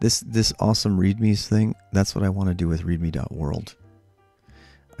 This awesome READMEs thing, that's what I want to do with readme.world.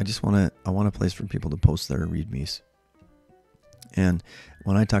 I want a place for people to post their READMEs. And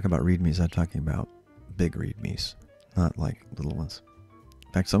when I talk about READMEs, I'm talking about big READMEs, not like little ones.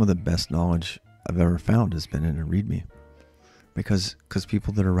 In fact, some of the best knowledge I've ever found has been in a README. Because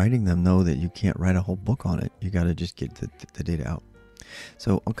people that are writing them know that you can't write a whole book on it. You got to just get the data out.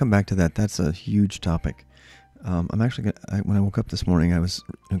 So I'll come back to that. That's a huge topic. I'm actually when I woke up this morning, I was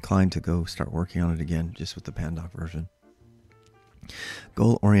inclined to go start working on it again, just with the Pandoc version.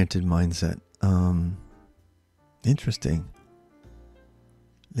 Goal-oriented mindset. Interesting.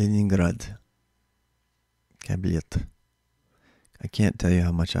 Leningrad. Kabiet. I can't tell you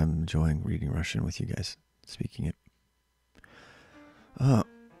how much I'm enjoying reading Russian with you guys, speaking it. I'm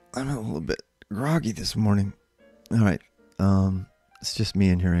a little bit groggy this morning. All right. It's just me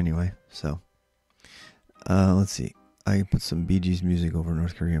in here anyway. So, let's see. I can put some Bee Gees music over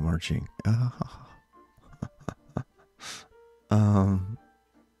North Korea marching.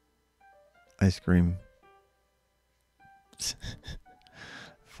 Ice cream.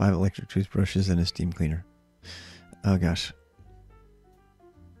 5 electric toothbrushes and a steam cleaner. Oh gosh.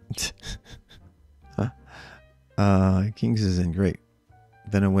 Kings is in great.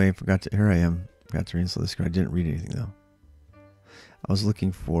 Been away, here I am. Forgot to reinstall the script. I didn't read anything though. I was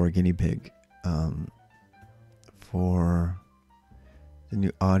looking for a guinea pig for the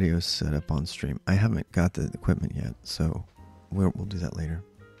new audio setup on stream. I haven't got the equipment yet, so we'll do that later.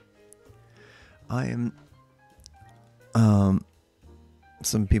 I am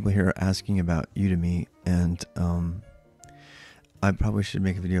some people here are asking about Udemy, and I probably should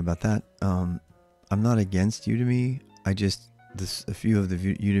make a video about that. I'm not against Udemy. A few of the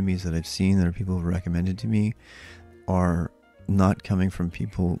Udemys that I've seen that are people who recommended to me are not coming from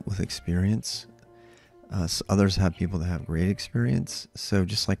people with experience. So others have people that have great experience. So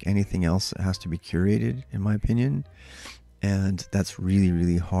just like anything else, it has to be curated, in my opinion. And that's really,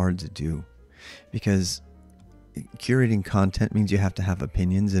 really hard to do, because curating content means you have to have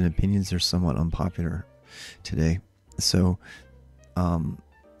opinions, and opinions are somewhat unpopular today. So, I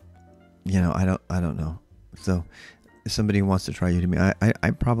don't know. So if somebody wants to try Udemy,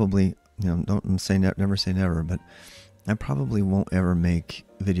 I probably, don't say never say never, but I probably won't ever make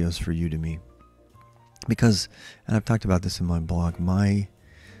videos for Udemy, because, and I've talked about this in my blog, my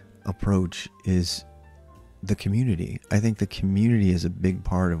approach is the community. I think the community is a big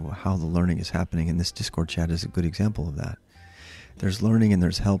part of how the learning is happening, and this Discord chat is a good example of that. There's learning and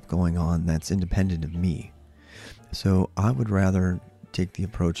there's help going on that's independent of me. So I would rather take the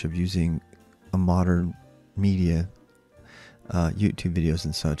approach of using a modern media, YouTube videos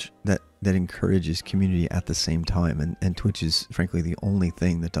and such, that encourages community at the same time. And Twitch is frankly the only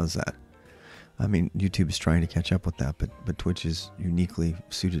thing that does that. I mean, YouTube is trying to catch up with that, but Twitch is uniquely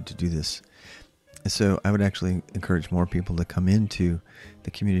suited to do this. So I would actually encourage more people to come into the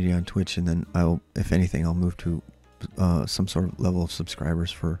community on Twitch, and then if anything, I'll move to some sort of level of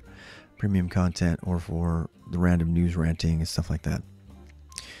subscribers for premium content or for the random news ranting and stuff like that.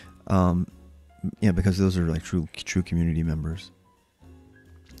 Because those are like true community members.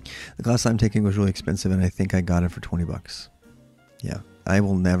 The class I'm taking was really expensive, and I think I got it for $20. Yeah, I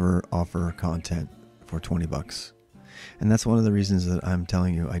will never offer content for $20. And that's one of the reasons that I'm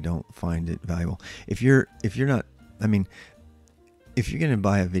telling you I don't find it valuable. If you're not, I mean, if you're going to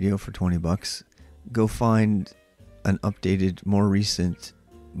buy a video for $20, go find an updated, more recent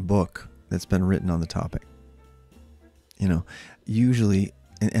book that's been written on the topic. You know, usually,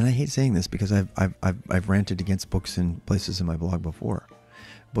 and I hate saying this because I've ranted against books in places in my blog before.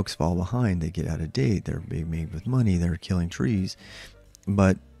 Books fall behind, they get out of date, they're being made with money, they're killing trees,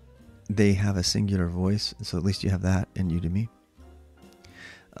 but they have a singular voice, so at least you have that in Udemy.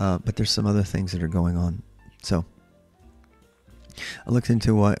 But there's some other things that are going on. So I looked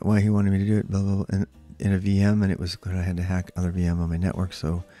into why he wanted me to do it, blah, blah, blah, in a VM, and it was good. I had to hack other VM on my network,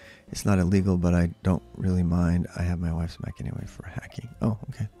 so it's not illegal, but I don't really mind. I have my wife's Mac anyway for hacking. Oh,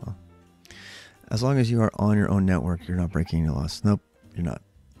 okay. Well, as long as you are on your own network, you're not breaking any laws. Nope, you're not.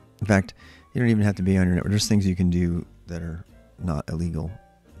 In fact, you don't even have to be on your network. There's things you can do that are not illegal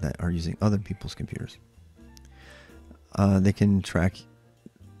that are using other people's computers. They can track,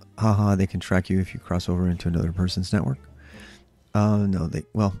 they can track you if you cross over into another person's network. No,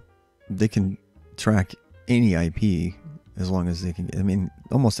 they can track any IP as long as they can. I mean,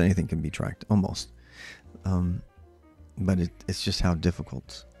 almost anything can be tracked, almost. But it's just how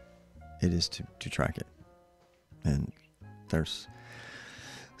difficult it is to track it. And there's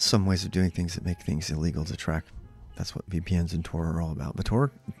some ways of doing things that make things illegal to track. That's what VPNs and Tor are all about. But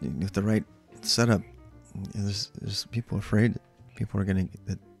Tor, with the right setup, there's people afraid. People are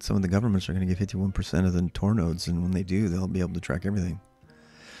that some of the governments are going to give 51% of the Tor nodes, and when they do, they'll be able to track everything.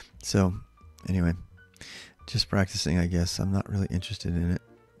 So, anyway, just practicing, I guess. I'm not really interested in it.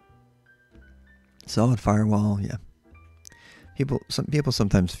 Solid firewall, yeah. Some people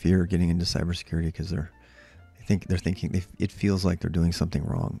sometimes fear getting into cybersecurity because they're thinking it feels like they're doing something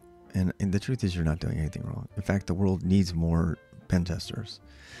wrong. And the truth is, you're not doing anything wrong. In fact, the world needs more pen testers.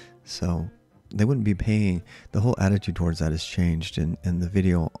 So they wouldn't be paying. The whole attitude towards that has changed. And the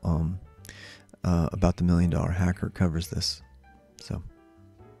video about the $1 million hacker covers this. So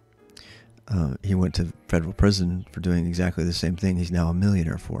he went to federal prison for doing exactly the same thing. He's now a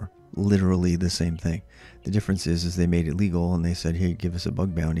millionaire for literally the same thing. The difference is they made it legal, and they said, hey, give us a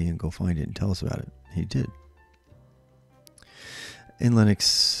bug bounty and go find it and tell us about it. He did. In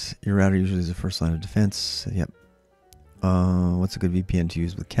Linux, your router usually is the first line of defense. Yep. What's a good VPN to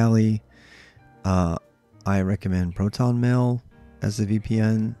use with Kali? I recommend ProtonMail as the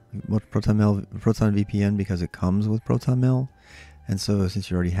VPN. Proton VPN because it comes with ProtonMail. And so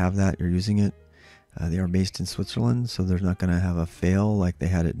since you already have that, you're using it. They are based in Switzerland, so they're not going to have a fail like they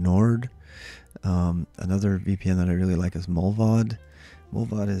had at Nord. Another VPN that I really like is Mullvad.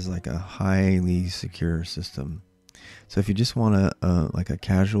 Mullvad is like a highly secure system. So if you just want a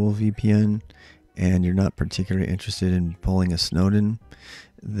casual VPN and you're not particularly interested in pulling a Snowden,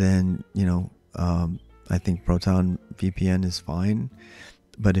 then, I think Proton VPN is fine.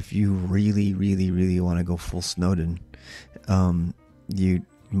 But if you really, really, really want to go full Snowden, you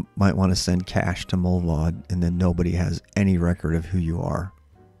might want to send cash to Mullvad, and then nobody has any record of who you are.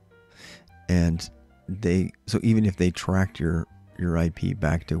 And so even if they tracked your IP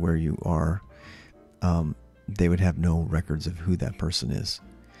back to where you are, they would have no records of who that person is.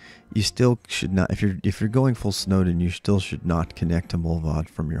 You still should not, if you're going full Snowden, you still should not connect to Mullvad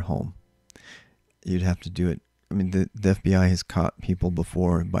from your home. You'd have to do it. I mean, the FBI has caught people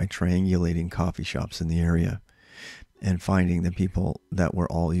before by triangulating coffee shops in the area and finding the people that were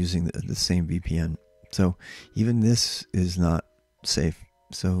all using the same VPN. So even this is not safe.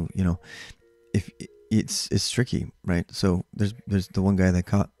 So, if it's tricky, right? So there's the one guy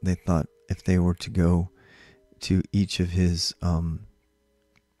they thought if they were to go to each of his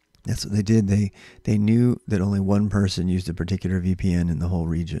That's what they did. They knew that only one person used a particular VPN in the whole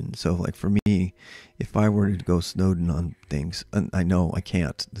region. So like for me, if I were to go Snowden on things, and I know I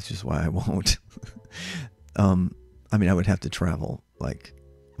can't, that's just why I won't. I mean, I would have to travel like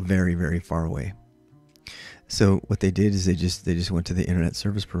very, very far away. So what they did is they just went to the internet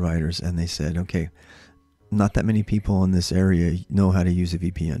service providers and they said, okay, not that many people in this area know how to use a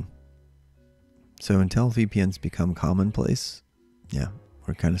VPN. So until VPNs become commonplace, yeah,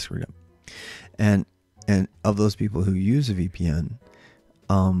 we're kind of screwed up. And of those people who use a VPN,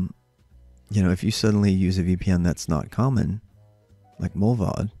 if you suddenly use a VPN that's not common, like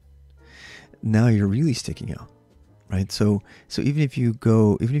Mullvad, now you're really sticking out, right? So even if you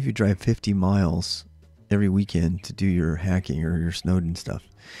drive 50 miles every weekend to do your hacking or your Snowden stuff,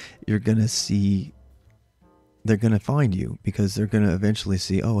 you're gonna see. They're going to find you because they're going to eventually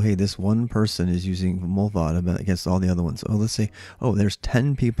see, oh, hey, this one person is using Mullvad against all the other ones. Oh, let's say, oh, there's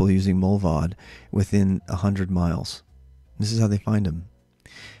 10 people using Mullvad within 100 miles. This is how they find them.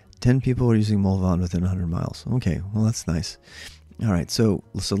 10 people are using Mullvad within 100 miles. Okay, well, that's nice. All right, so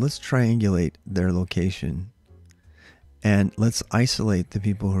let's triangulate their location and let's isolate the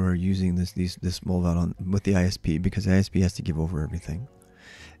people who are using this Mullvad with the ISP, because the ISP has to give over everything.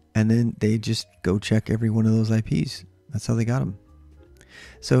 And then they just go check every one of those IPs. That's how they got them.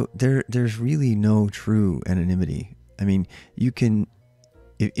 So there's really no true anonymity. I mean, you can,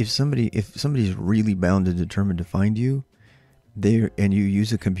 if somebody's really bound and determined to find you, and you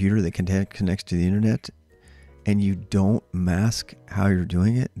use a computer that connects to the internet, and you don't mask how you're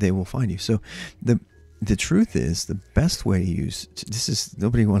doing it, they will find you. So the truth is, the best way to use this is,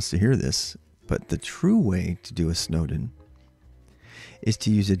 nobody wants to hear this, but the true way to do a Snowden is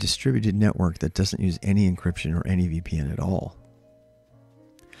to use a distributed network that doesn't use any encryption or any VPN at all.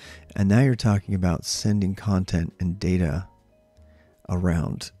 And now you're talking about sending content and data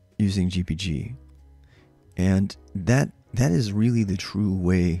around using GPG. And that is really the true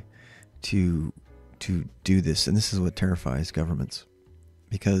way to do this. And this is what terrifies governments.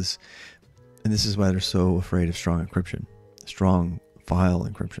 And this is why they're so afraid of strong encryption, strong file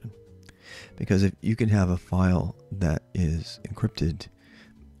encryption. Because if you can have a file that is encrypted,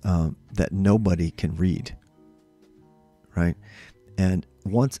 that nobody can read, right? And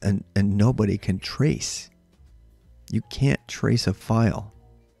nobody can trace. You can't trace a file.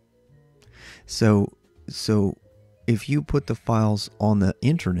 So if you put the files on the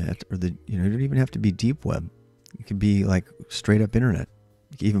internet, or you don't even have to be deep web. It could be like straight up internet.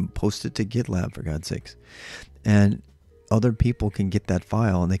 You can even post it to GitLab, for God's sakes. And other people can get that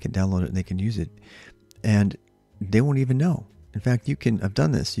file and they can download it and they can use it, and they won't even know. In fact, I've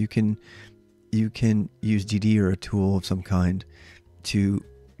done this. You can use DD or a tool of some kind to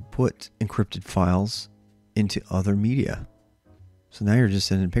put encrypted files into other media. So now you're just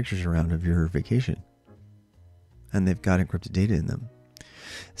sending pictures around of your vacation, and they've got encrypted data in them.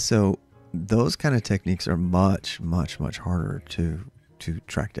 So those kind of techniques are much, much, much harder to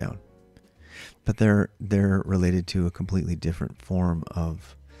track down. But they're related to a completely different form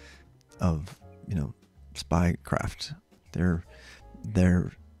of spycraft. They're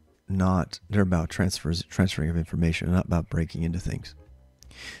about transferring of information, not about breaking into things.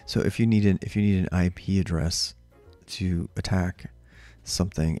 So if you need an IP address to attack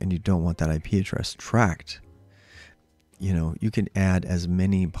something and you don't want that IP address tracked, you can add as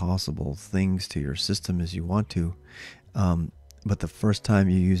many possible things to your system as you want to. But the first time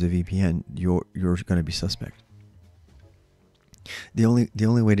you use a VPN, you're going to be suspect. The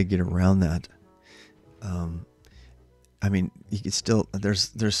only way to get around that, you could still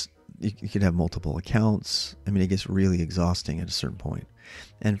you could have multiple accounts. I mean, it gets really exhausting at a certain point.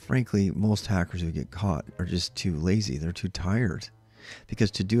 And frankly, most hackers who get caught are just too lazy. They're too tired, because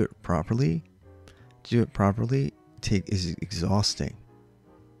to do it properly is exhausting.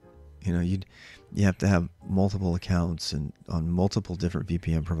 You have to have multiple accounts and on multiple different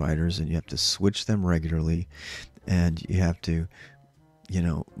VPN providers, and you have to switch them regularly, and you have to,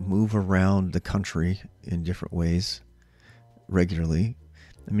 move around the country in different ways regularly.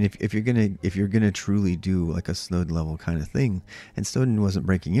 I mean, if you're gonna truly do like a Snowden level kind of thing, and Snowden wasn't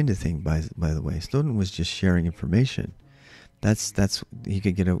breaking into things, by the way, Snowden was just sharing information. He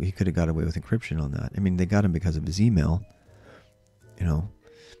could have got away with encryption on that. I mean, they got him because of his email,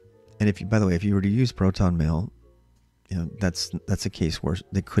 And if you were to use Proton Mail, that's a case where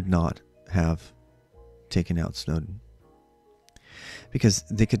they could not have taken out Snowden, because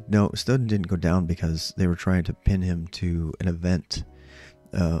Snowden didn't go down because they were trying to pin him to an event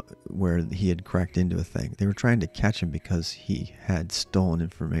where he had cracked into a thing. They were trying to catch him because he had stolen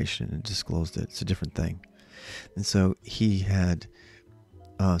information and disclosed it. It's a different thing. And so he had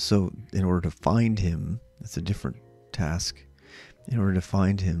So in order to find him, that's a different task. In order to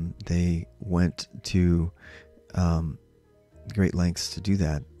find him, they went to great lengths to do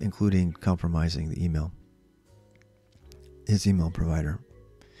that, including compromising the email, his email provider,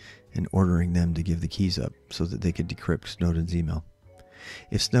 and ordering them to give the keys up so that they could decrypt Snowden's email.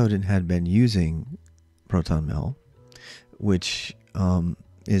 If Snowden had been using ProtonMail, which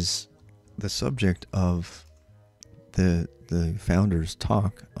is the subject of the founders'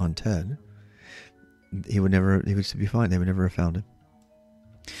 talk on TED, he would still be fine. They would never have found him,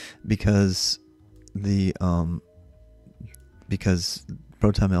 because because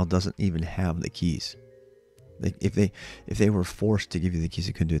ProtonMail doesn't even have the keys. If they were forced to give you the keys,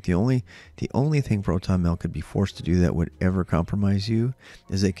 they couldn't do it. The only thing ProtonMail could be forced to do that would ever compromise you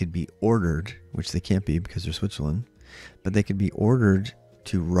is they could be ordered, which they can't be because they're Switzerland, but they could be ordered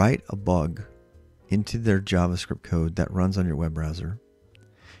to write a bug into their JavaScript code that runs on your web browser,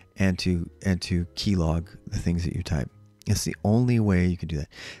 and to keylog the things that you type. It's the only way you can do that.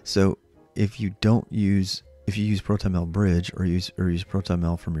 So if you use ProtonMail Bridge or use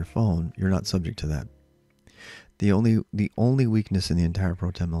ProtonMail from your phone, you're not subject to that. The only weakness in the entire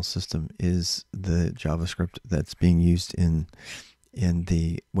ProtonMail system is the JavaScript that's being used in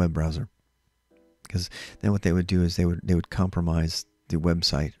the web browser. Because then what they would do is they would compromise the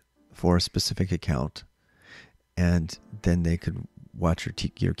website for a specific account, and then they could watch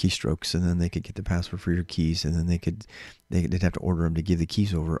your keystrokes, and then they could get the password for your keys, and then they'd have to order them to give the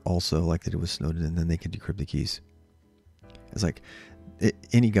keys over also, like they did with Snowden, and then they could decrypt the keys. It's like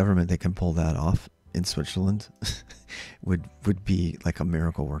any government that can pull that off in Switzerland would be like a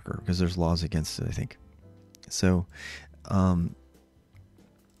miracle worker, because there's laws against it, I think. So,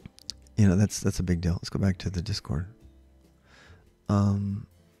 that's a big deal. Let's go back to the Discord.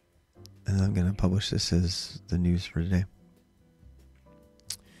 And I'm going to publish this as the news for today.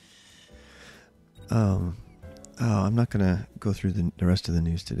 I'm not going to go through the rest of the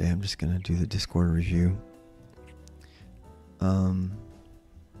news today. I'm just going to do the Discord review. All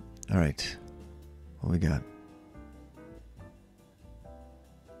right. What we got?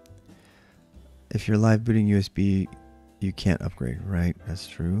 If you're live booting USB, you can't upgrade, right? That's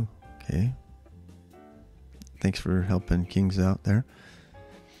true. Okay. Thanks for helping Kings out there.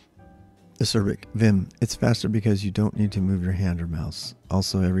 Acerbic. Vim, it's faster because you don't need to move your hand or mouse.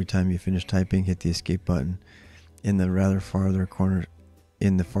 Also, every time you finish typing, hit the escape button in the farthest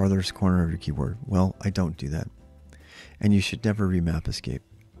corner of your keyboard. Well, I don't do that. And you should never remap escape.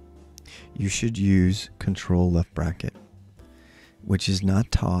 You should use Control left bracket, which is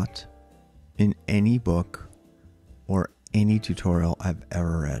not taught in any book or any tutorial I've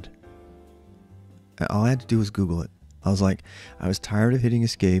ever read. All I had to do was Google it. I was tired of hitting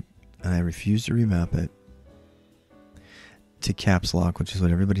escape, and I refused to remap it to caps lock, which is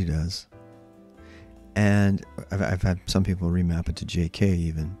what everybody does. And I've had some people remap it to JK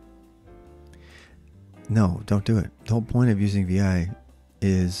even. No, don't do it. The whole point of using VI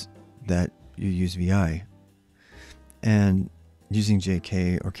is that you use VI. And using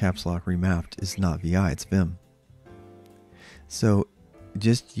JK or caps lock remapped is not VI, it's Vim. So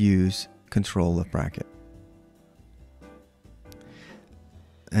just use Control left bracket.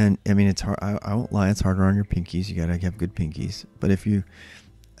 And I mean, it's hard. I won't lie, it's harder on your pinkies. You gotta have good pinkies. But if you,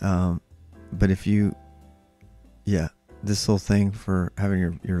 this whole thing for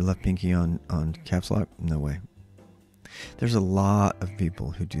having your left pinky on caps lock, no way. There's a lot of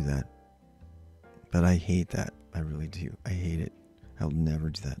people who do that, but I hate that. I really do. I hate it. I'll never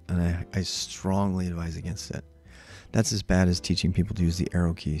do that, and I strongly advise against it. That's as bad as teaching people to use the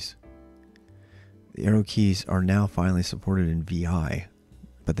arrow keys. The arrow keys are now finally supported in VI,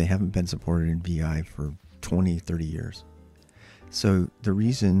 but they haven't been supported in VI for 20, 30 years. So the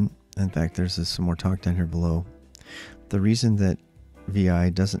reason, in fact, there's some more talk down here below. The reason that VI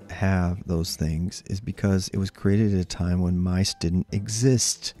doesn't have those things is because it was created at a time when mice didn't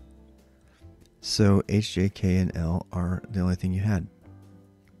exist. So H, J, K, and L are the only thing you had.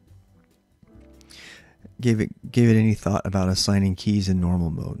 Gave it any thought about assigning keys in normal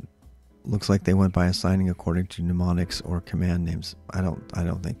mode? Looks like they went by assigning according to mnemonics or command names. I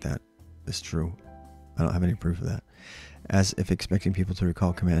don't think that is true. I don't have any proof of that. As if expecting people to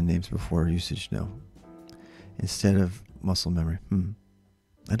recall command names before usage, no. Instead of muscle memory.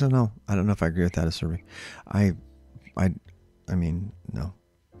 I don't know. I don't know if I agree with that asserting. I mean, no.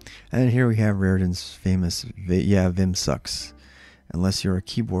 And then here we have Raritan's famous, Vim sucks. Unless you're a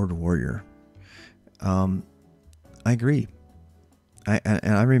keyboard warrior. I agree.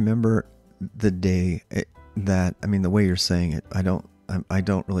 I remember the day that, I mean, the way you're saying it, I don't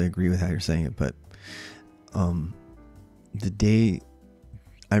really agree with how you're saying it, but the day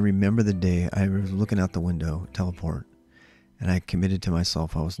I remember the day I was looking out the window, teleport, and I committed to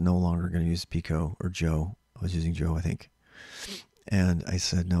myself I was no longer going to use Pico or Joe. I was using Joe, I think. And I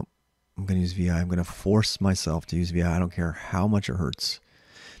said, nope, I'm going to use VI. I'm going to force myself to use VI. I don't care how much it hurts.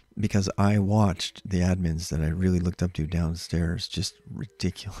 Because I watched the admins that I really looked up to downstairs just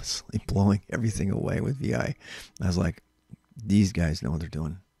ridiculously blowing everything away with VI. I was like, these guys know what they're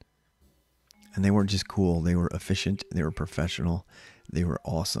doing. And they weren't just cool. They were efficient. They were professional. They were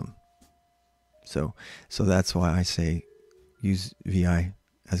awesome. So that's why I say use VI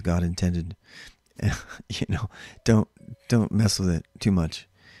as God intended. Don't mess with it too much.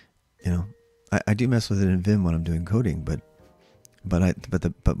 I do mess with it in Vim when I'm doing coding, but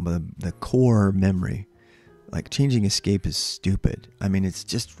the core memory, like changing escape, is stupid. I mean, it's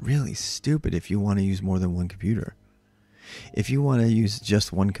just really stupid if you want to use more than one computer. If you want to use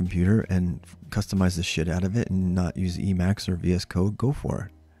just one computer and customize the shit out of it and not use Emacs or VS Code, go for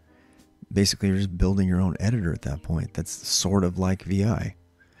it. Basically, you're just building your own editor at that point. That's sort of like VI.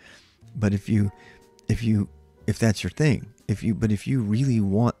 But if that's your thing, if you really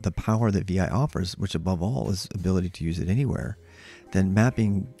want the power that VI offers, which above all is ability to use it anywhere, then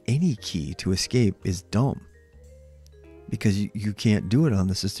mapping any key to escape is dumb. Because you can't do it on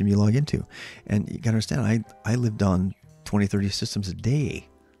the system you log into. And you gotta understand, I lived on 20, 30 systems a day,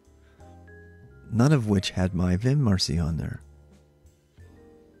 none of which had my vimRC on there.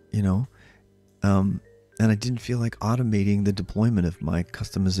 And I didn't feel like automating the deployment of my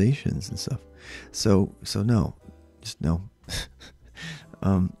customizations and stuff. So no, just no.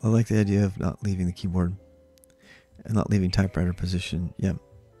 I like the idea of not leaving the keyboard and not leaving typewriter position. Yeah.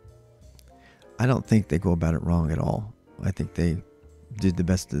 I don't think they go about it wrong at all. I think they did the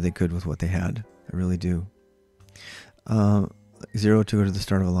best that they could with what they had. I really do. 0 to go to the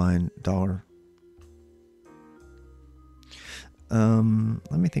start of a line, $1.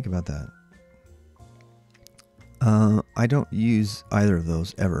 Let me think about that. I don't use either of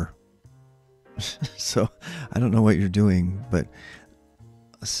those ever. So I don't know what you're doing, but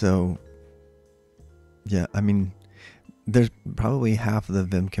yeah, I mean, there's probably half of the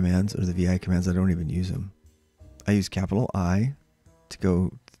Vim commands or the VI commands I don't even use them. I use capital I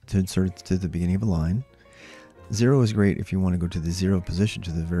to insert to the beginning of a line. 0 is great if you want to go to the 0 position,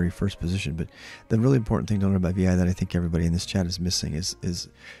 to the very first position. But the really important thing to know about VI that I think everybody in this chat is missing is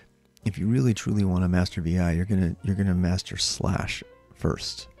if you really truly want to master VI, you're gonna master slash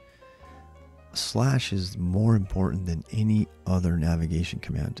first. Slash is more important than any other navigation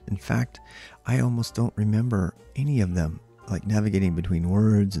command. In fact, I almost don't remember any of them, like navigating between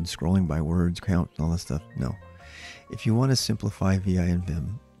words and scrolling by words count and all that stuff. No. If you want to simplify VI and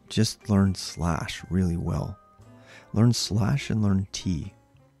Vim, just learn slash really well. Learn slash and learn T.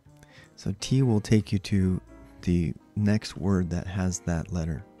 So T will take you to the next word that has that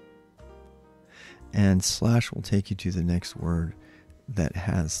letter. And slash will take you to the next word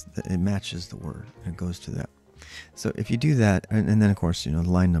it matches the word and it goes to that. So if you do that, and then of course, the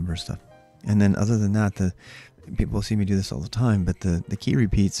line number stuff. And then other than that, people see me do this all the time, but the key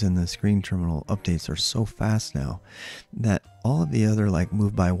repeats and the screen terminal updates are so fast now that all of the other, like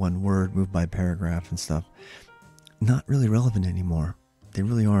move by one word, move by paragraph and stuff, not really relevant anymore. They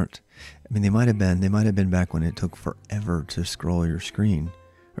really aren't. I mean, they might have been back when it took forever to scroll your screen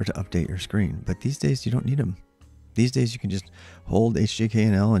or to update your screen. But these days you don't need them. These days you can just hold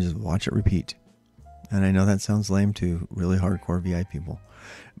HJKNL and just watch it repeat. And I know that sounds lame to really hardcore VI people,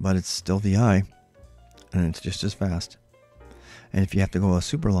 but it's still VI and it's just as fast. And if you have to go a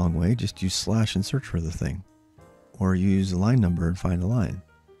super long way, just use slash and search for the thing, or use a line number and find a line.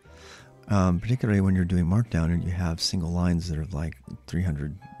 Particularly when you're doing Markdown and you have single lines that are like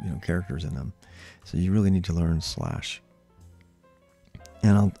 300 characters in them. So you really need to learn slash.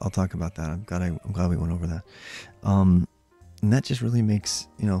 And I'll talk about that. I'm glad we went over that. And that just really makes,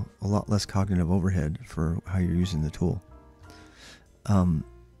 a lot less cognitive overhead for how you're using the tool.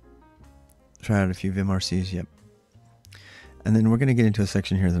 Try out a few vimRCs, yep. And then we're going to get into a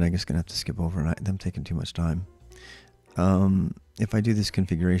section here that I'm just going to have to skip over, and I'm taking too much time. If I do this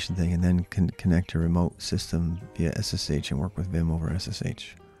configuration thing and then connect to remote system via SSH and work with Vim over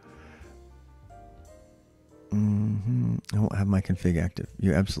SSH, I won't have my config active.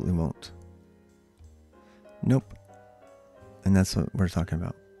 You absolutely won't. Nope. And that's what we're talking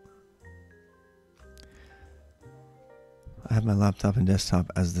about. I have my laptop and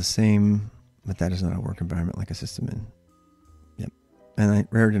desktop as the same, but that is not a work environment like a system in. Yep. And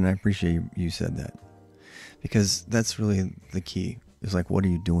Raritan, I appreciate you said that. Because that's really the key. Is like, what are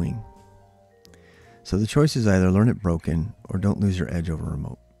you doing? So the choice is either learn it broken or don't lose your edge over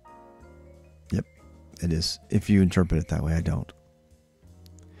remote. Yep, it is. If you interpret it that way, I don't.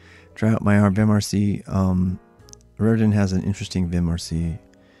 Try out my vimRC. Raritan has an interesting vimRC.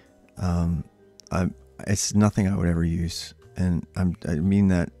 It's nothing I would ever use, and I mean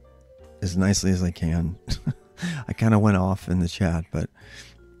that as nicely as I can. I kind of went off in the chat, but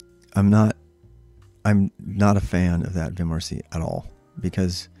I'm not a fan of that vimRC at all,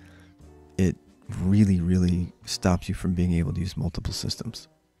 because it really, really stops you from being able to use multiple systems,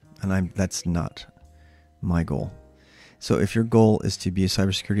 and that's not my goal. So if your goal is to be a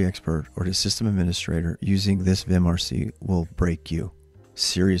cybersecurity expert or a system administrator, using this vimRC will break you.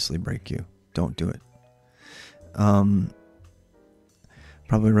 Seriously break you. Don't do it.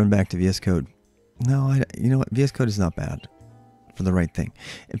 Probably run back to VS Code. No, you know what? VS Code is not bad for the right thing.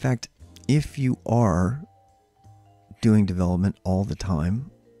 In fact, if you are doing development all the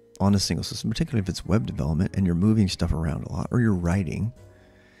time on a single system, particularly if it's web development and you're moving stuff around a lot, or you're writing,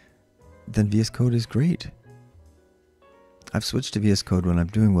 then VS Code is great. I've switched to VS Code when I'm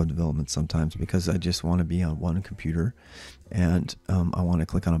doing web development sometimes, because I just want to be on one computer, and I want to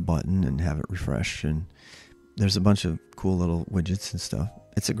click on a button and have it refresh, and there's a bunch of cool little widgets and stuff.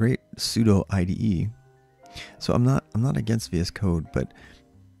 It's a great pseudo IDE. So I'm not against VS Code, but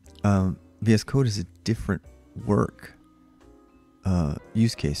VS Code is a different work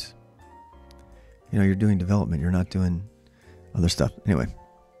use case. You know, you're doing development, you're not doing other stuff. Anyway.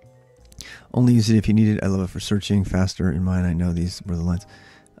 Only use it if you need it. I love it for searching faster. In mine, I know these were the lines.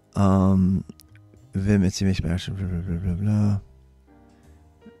 Vim, it's image action, blah, blah, blah, blah,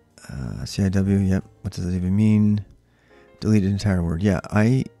 blah. CIW, yep. What does that even mean? Delete an entire word. Yeah,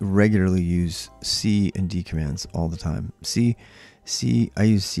 I regularly use C and D commands all the time. I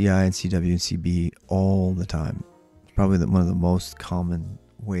use CI and CW and CB all the time. It's probably one of the most common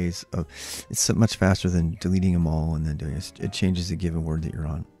ways of. It's so much faster than deleting them all and then doing it. It changes the given word that you're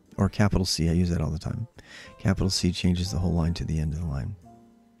on. Or capital C, I use that all the time. Capital C changes the whole line to the end of the line.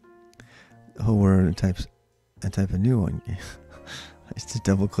 The whole word and type a new one. I used to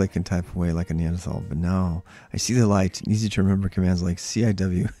double click and type away like a Neanderthal, but now I see the light. Easy to remember commands like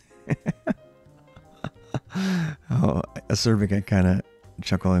CIW. Oh, Acerbic, I kind of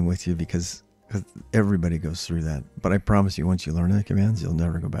chuckling with you because everybody goes through that. But I promise you, once you learn the commands, you'll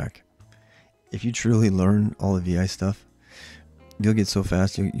never go back. If you truly learn all the VI stuff, you'll get so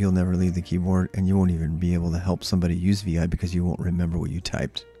fast you'll never leave the keyboard, and you won't even be able to help somebody use VI because you won't remember what you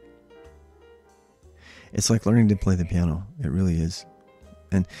typed. It's like learning to play the piano. It really is.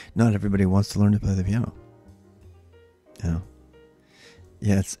 And not everybody wants to learn to play the piano. You know?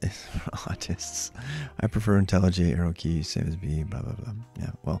 Yeah, it's for autists. I prefer IntelliJ, arrow key, same as B, blah, blah, blah.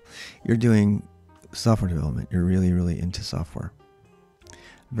 Yeah, well, you're doing software development. You're really, really into software. I'm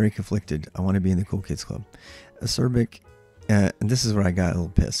very conflicted. I want to be in the cool kids club. Acerbic. And this is where I got a little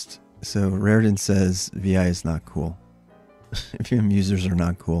pissed. So Raritan says VI is not cool. Vim users are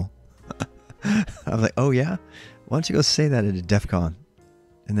not cool. I was like, oh yeah? Why don't you go say that at a DEF CON?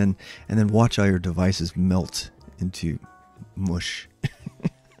 And then watch all your devices melt into mush.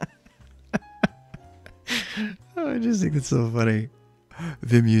 I just think it's so funny.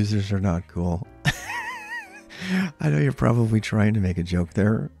 Vim users are not cool. I know you're probably trying to make a joke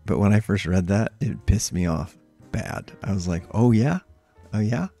there, but when I first read that, it pissed me off bad. I was like, oh yeah? Oh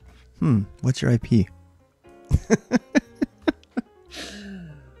yeah? What's your IP?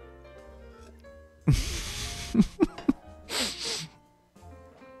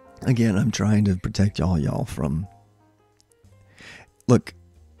 Again, I'm trying to protect y'all from... Look,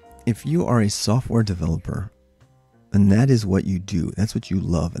 if you are a software developer, and that is what you do, that's what you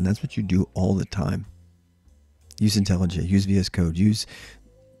love, and that's what you do all the time. Use IntelliJ, use VS Code, use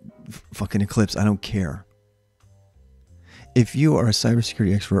fucking Eclipse, I don't care. If you are a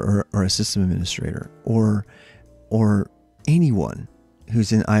cybersecurity expert or a system administrator or anyone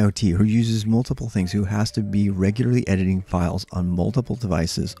who's in IoT, who uses multiple things, who has to be regularly editing files on multiple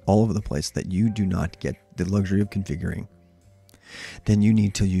devices all over the place that you do not get the luxury of configuring, then you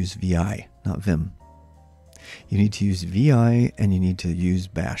need to use VI, not Vim. You need to use VI and you need to use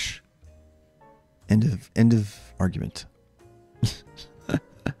Bash. End of argument.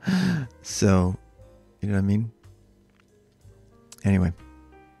 So, you know what I mean? Anyway,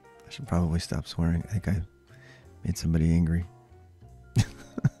 I should probably stop swearing. I think I made somebody angry.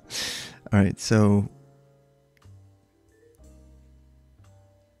 All right, so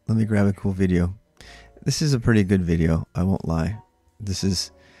let me grab a cool video. This is a pretty good video, I won't lie.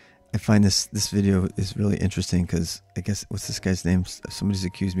 I find this video is really interesting because I guess, what's this guy's name? Somebody's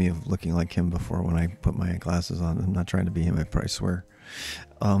accused me of looking like him before when I put my glasses on. I'm not trying to be him, I probably swear.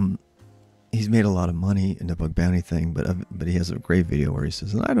 He's made a lot of money in the Bug Bounty thing, but he has a great video where he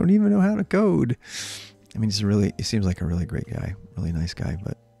says, I don't even know how to code. I mean, he seems like a really great guy, really nice guy,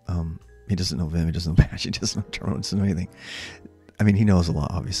 but He doesn't know Vim, he doesn't know Bash, he doesn't know Terminal, he doesn't know anything. I mean, he knows a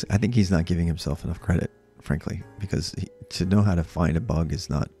lot, obviously. I think he's not giving himself enough credit, frankly, because to know how to find a bug is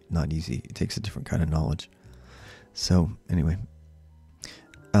not easy. It takes a different kind of knowledge. So, anyway.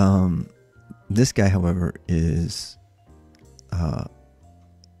 This guy, however, is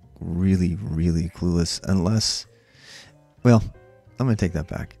really, really clueless, unless... Well, I'm going to take that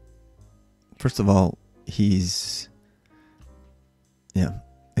back. First of all, he's... Yeah,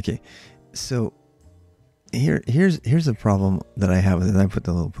 okay. So, here's a problem that I have with it. I put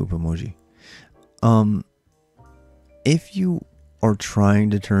the little poop emoji. If you are trying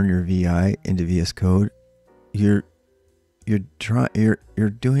to turn your VI into VS Code, you're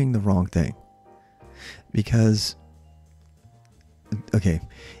doing the wrong thing. Because, okay,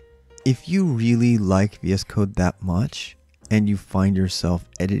 if you really like VS Code that much and you find yourself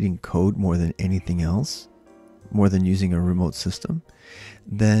editing code more than anything else, more than using a remote system,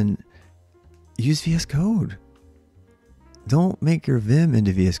 then use VS Code. Don't make your Vim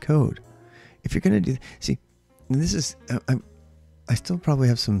into VS Code. If you're going to do... See, this is... I still probably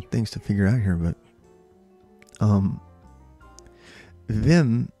have some things to figure out here, but...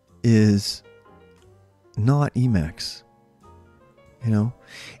 Vim is not Emacs. You know?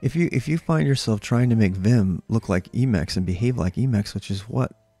 If you find yourself trying to make Vim look like Emacs and behave like Emacs, which is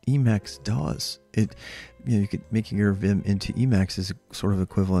what Emacs does. Making your Vim into Emacs is sort of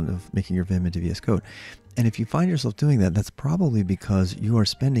equivalent of making your Vim into VS Code. And if you find yourself doing that, that's probably because you are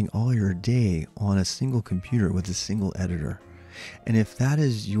spending all your day on a single computer with a single editor. And if that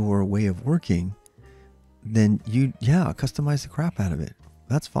is your way of working, then customize the crap out of it.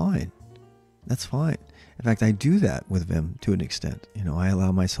 That's fine. That's fine. In fact, I do that with Vim to an extent. You know, I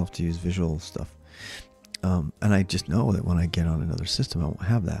allow myself to use visual stuff. And I just know that when I get on another system, I won't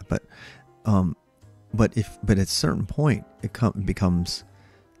have that. But at a certain point, it becomes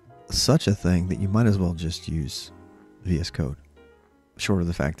such a thing that you might as well just use VS Code, short of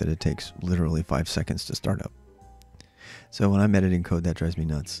the fact that it takes literally 5 seconds to start up. So when I'm editing code, that drives me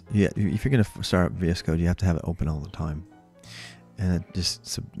nuts. Yeah, if you're going to start up VS Code, you have to have it open all the time, and it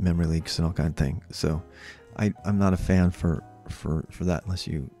just memory leaks and all kind of thing. So I'm not a fan for that unless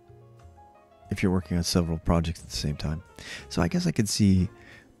if you're working on several projects at the same time. So I guess I could see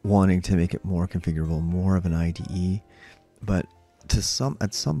wanting to make it more configurable, more of an IDE, but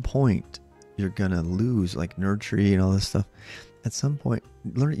at some point you're gonna lose, like Nerdtree and all this stuff. At some point,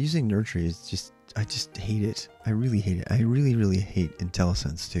 using Nerdtree is just, I just hate it. I really hate it. I really, really hate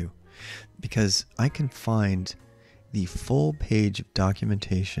IntelliSense too, because I can find the full page of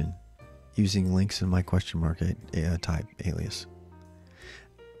documentation using links in my question mark type alias.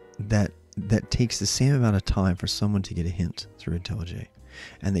 That takes the same amount of time for someone to get a hint through IntelliJ.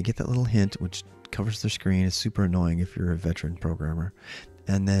 And they get that little hint, which covers their screen. It's super annoying if you're a veteran programmer.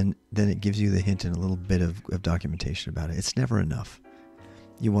 And then it gives you the hint and a little bit of documentation about it. It's never enough.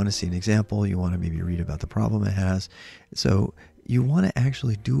 You want to see an example. You want to maybe read about the problem it has. So you want to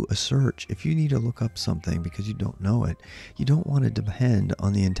actually do a search. If you need to look up something because you don't know it, you don't want to depend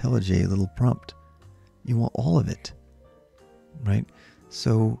on the IntelliJ little prompt. You want all of it, right?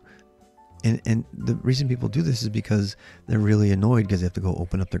 So... And the reason people do this is because they're really annoyed because they have to go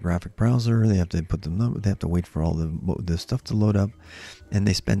open up their graphic browser. They have to they have to wait for all the stuff to load up, and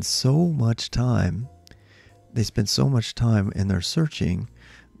they spend so much time. They spend so much time in their searching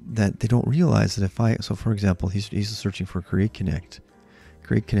that they don't realize that so for example, he's searching for create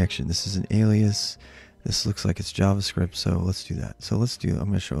connection. This is an alias. This looks like it's JavaScript. So let's do that. I'm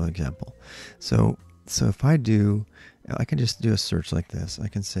going to show an example. So if I can just do a search like this. I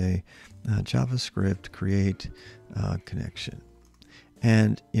can say JavaScript create connection,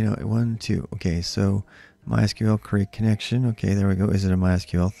 and 1, 2. Okay, so MySQL create connection. Okay, there we go. Is it a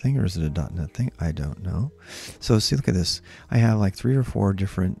MySQL thing or is it a .NET thing? I don't know. So see, look at this. I have like 3 or 4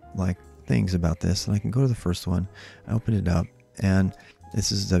 different things about this, and I can go to the first one. I open it up, and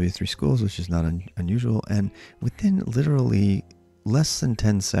this is W3 Schools, which is not unusual. And within literally less than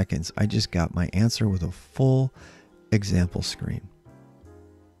 10 seconds, I just got my answer with a full example screen.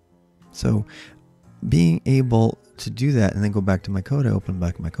 So being able to do that and then go back to my code, I open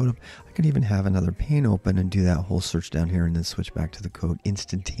back my code up. I can even have another pane open and do that whole search down here and then switch back to the code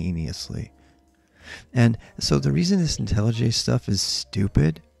instantaneously. And so the reason this IntelliJ stuff is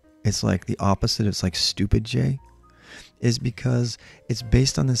stupid, it's like the opposite, it's like stupid J, is because it's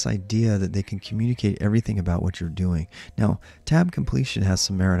based on this idea that they can communicate everything about what you're doing. Now, tab completion has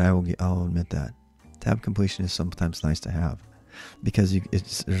some merit, I'll admit that. Tab completion is sometimes nice to have because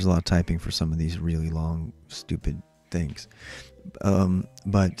there's a lot of typing for some of these really long, stupid things.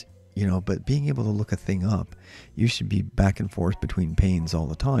 But you know, but being able to look a thing up, you should be back and forth between panes all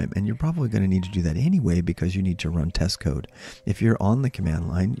the time. And you're probably going to need to do that anyway because you need to run test code. If you're on the command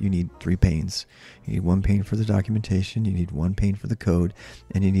line, you need 3 panes. You need 1 pane for the documentation, you need 1 pane for the code,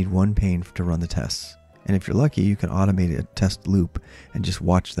 and you need 1 pane to run the tests. And if you're lucky, you can automate a test loop and just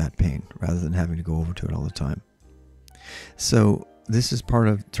watch that pane rather than having to go over to it all the time. So this is part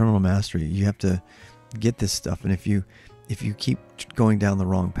of terminal mastery. You have to get this stuff, and if you keep going down the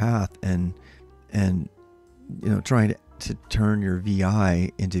wrong path and you know, trying to turn your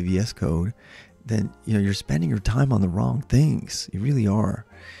VI into VS Code, then you know you're spending your time on the wrong things. You really are.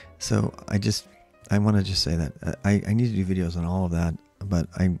 So I want to just say that I need to do videos on all of that, but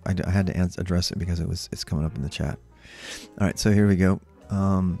I had to address it because it's coming up in the chat. All right, so here we go.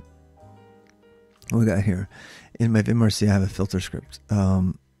 What we got here? In my VimRC, I have a filter script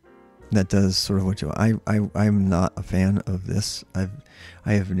that does sort of what you want. I'm not a fan of this.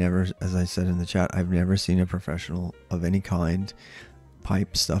 I have never, as I said in the chat, I've never seen a professional of any kind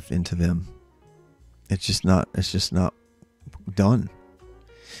pipe stuff into Vim. It's just not done.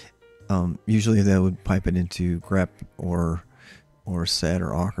 Usually they would pipe it into grep or sed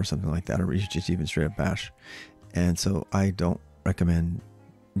or awk or something like that, or just even straight up bash. And so I don't recommend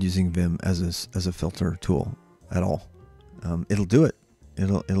using Vim as a filter tool at all. It'll do it.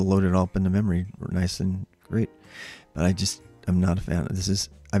 It'll load it all up into memory nice and great. But I'm not a fan of this.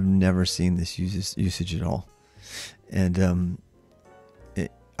 I've never seen this usage at all. And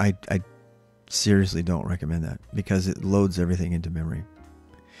I seriously don't recommend that because it loads everything into memory.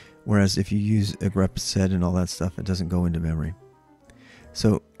 Whereas if you use a grep sed and all that stuff, it doesn't go into memory.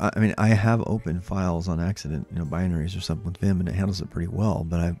 So, I mean, I have opened files on accident, you know, binaries or something with Vim, and it handles it pretty well,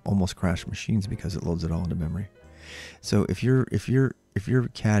 but I've almost crashed machines because it loads it all into memory. So if you're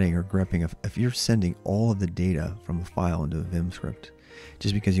catting or grepping, if you're sending all of the data from a file into a Vim script,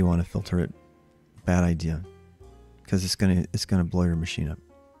 just because you want to filter it, bad idea, because it's gonna blow your machine up.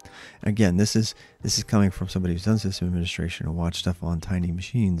 Again, this is coming from somebody who's done system administration and watched stuff on tiny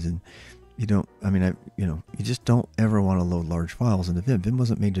machines, and you just don't ever want to load large files into Vim. Vim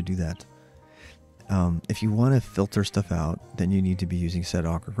wasn't made to do that. If you want to filter stuff out, then you need to be using sed,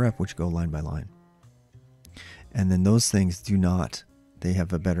 awk, or grep, which go line by line. And then those things they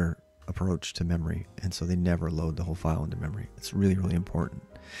have a better approach to memory, and so they never load the whole file into memory. It's really, really important.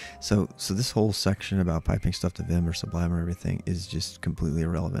 So this whole section about piping stuff to Vim or Sublime or everything is just completely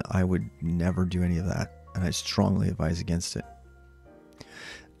irrelevant. I would never do any of that, and I strongly advise against it.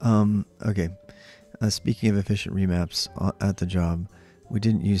 Okay. Speaking of efficient remaps at the job, we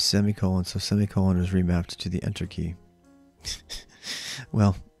didn't use semicolon, so semicolon is remapped to the enter key.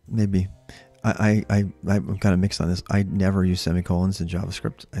 Well, maybe. I'm kind of mixed on this. I never use semicolons in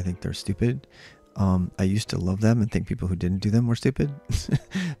JavaScript. I think they're stupid. I used to love them and think people who didn't do them were stupid,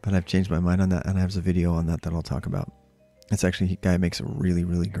 but I've changed my mind on that, and I have a video on that I'll talk about. It's actually, a guy makes a really,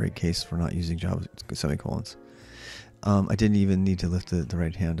 really great case for not using semicolons. I didn't even need to lift the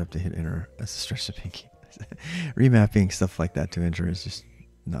right hand up to hit enter as a stretch the pinky. Remapping stuff like that to enter is just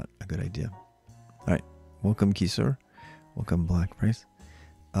not a good idea. All right, welcome Kisor, welcome Black Price.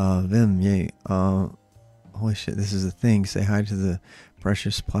 Vim, yay. Holy shit, this is a thing. Say hi to the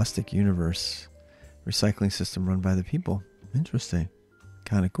precious plastic universe recycling system run by the people. Interesting.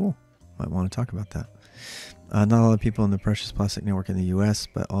 Kind of cool. Might want to talk about that. Not a lot of people in the precious plastic network in the US,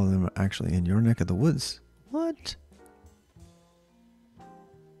 but all of them are actually in your neck of the woods. What?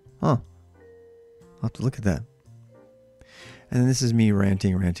 Huh. I'll have to look at that. And then this is me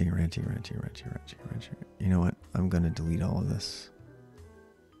ranting. You know what? I'm going to delete all of this,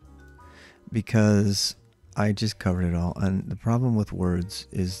 because I just covered it all. And the problem with words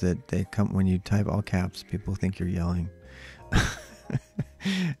is that they come, when you type all caps, people think you're yelling.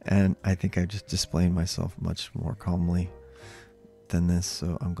 And I think I just displayed myself much more calmly than this,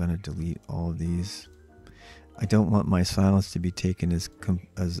 so I'm going to delete all of these. I don't want my silence to be taken as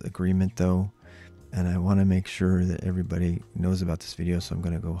agreement, though, and I want to make sure that everybody knows about this video, so I'm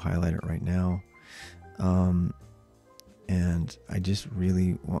going to go highlight it right now. And I just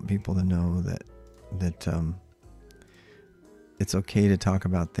really want people to know that it's okay to talk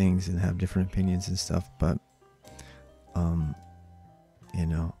about things and have different opinions and stuff, but you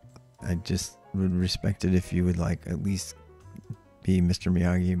know, I just would respect it if you would like at least be Mr.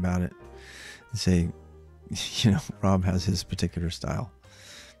 Miyagi about it and say, you know, Rob has his particular style,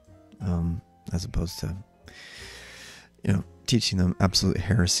 as opposed to, you know, teaching them absolute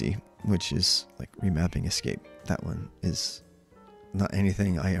heresy, which is like remapping escape. That one is not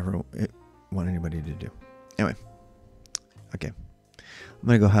anything I ever want anybody to do. Anyway, okay, I'm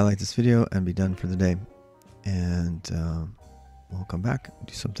gonna go highlight this video and be done for the day. And we'll come back and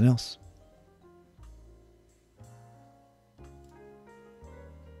do something else.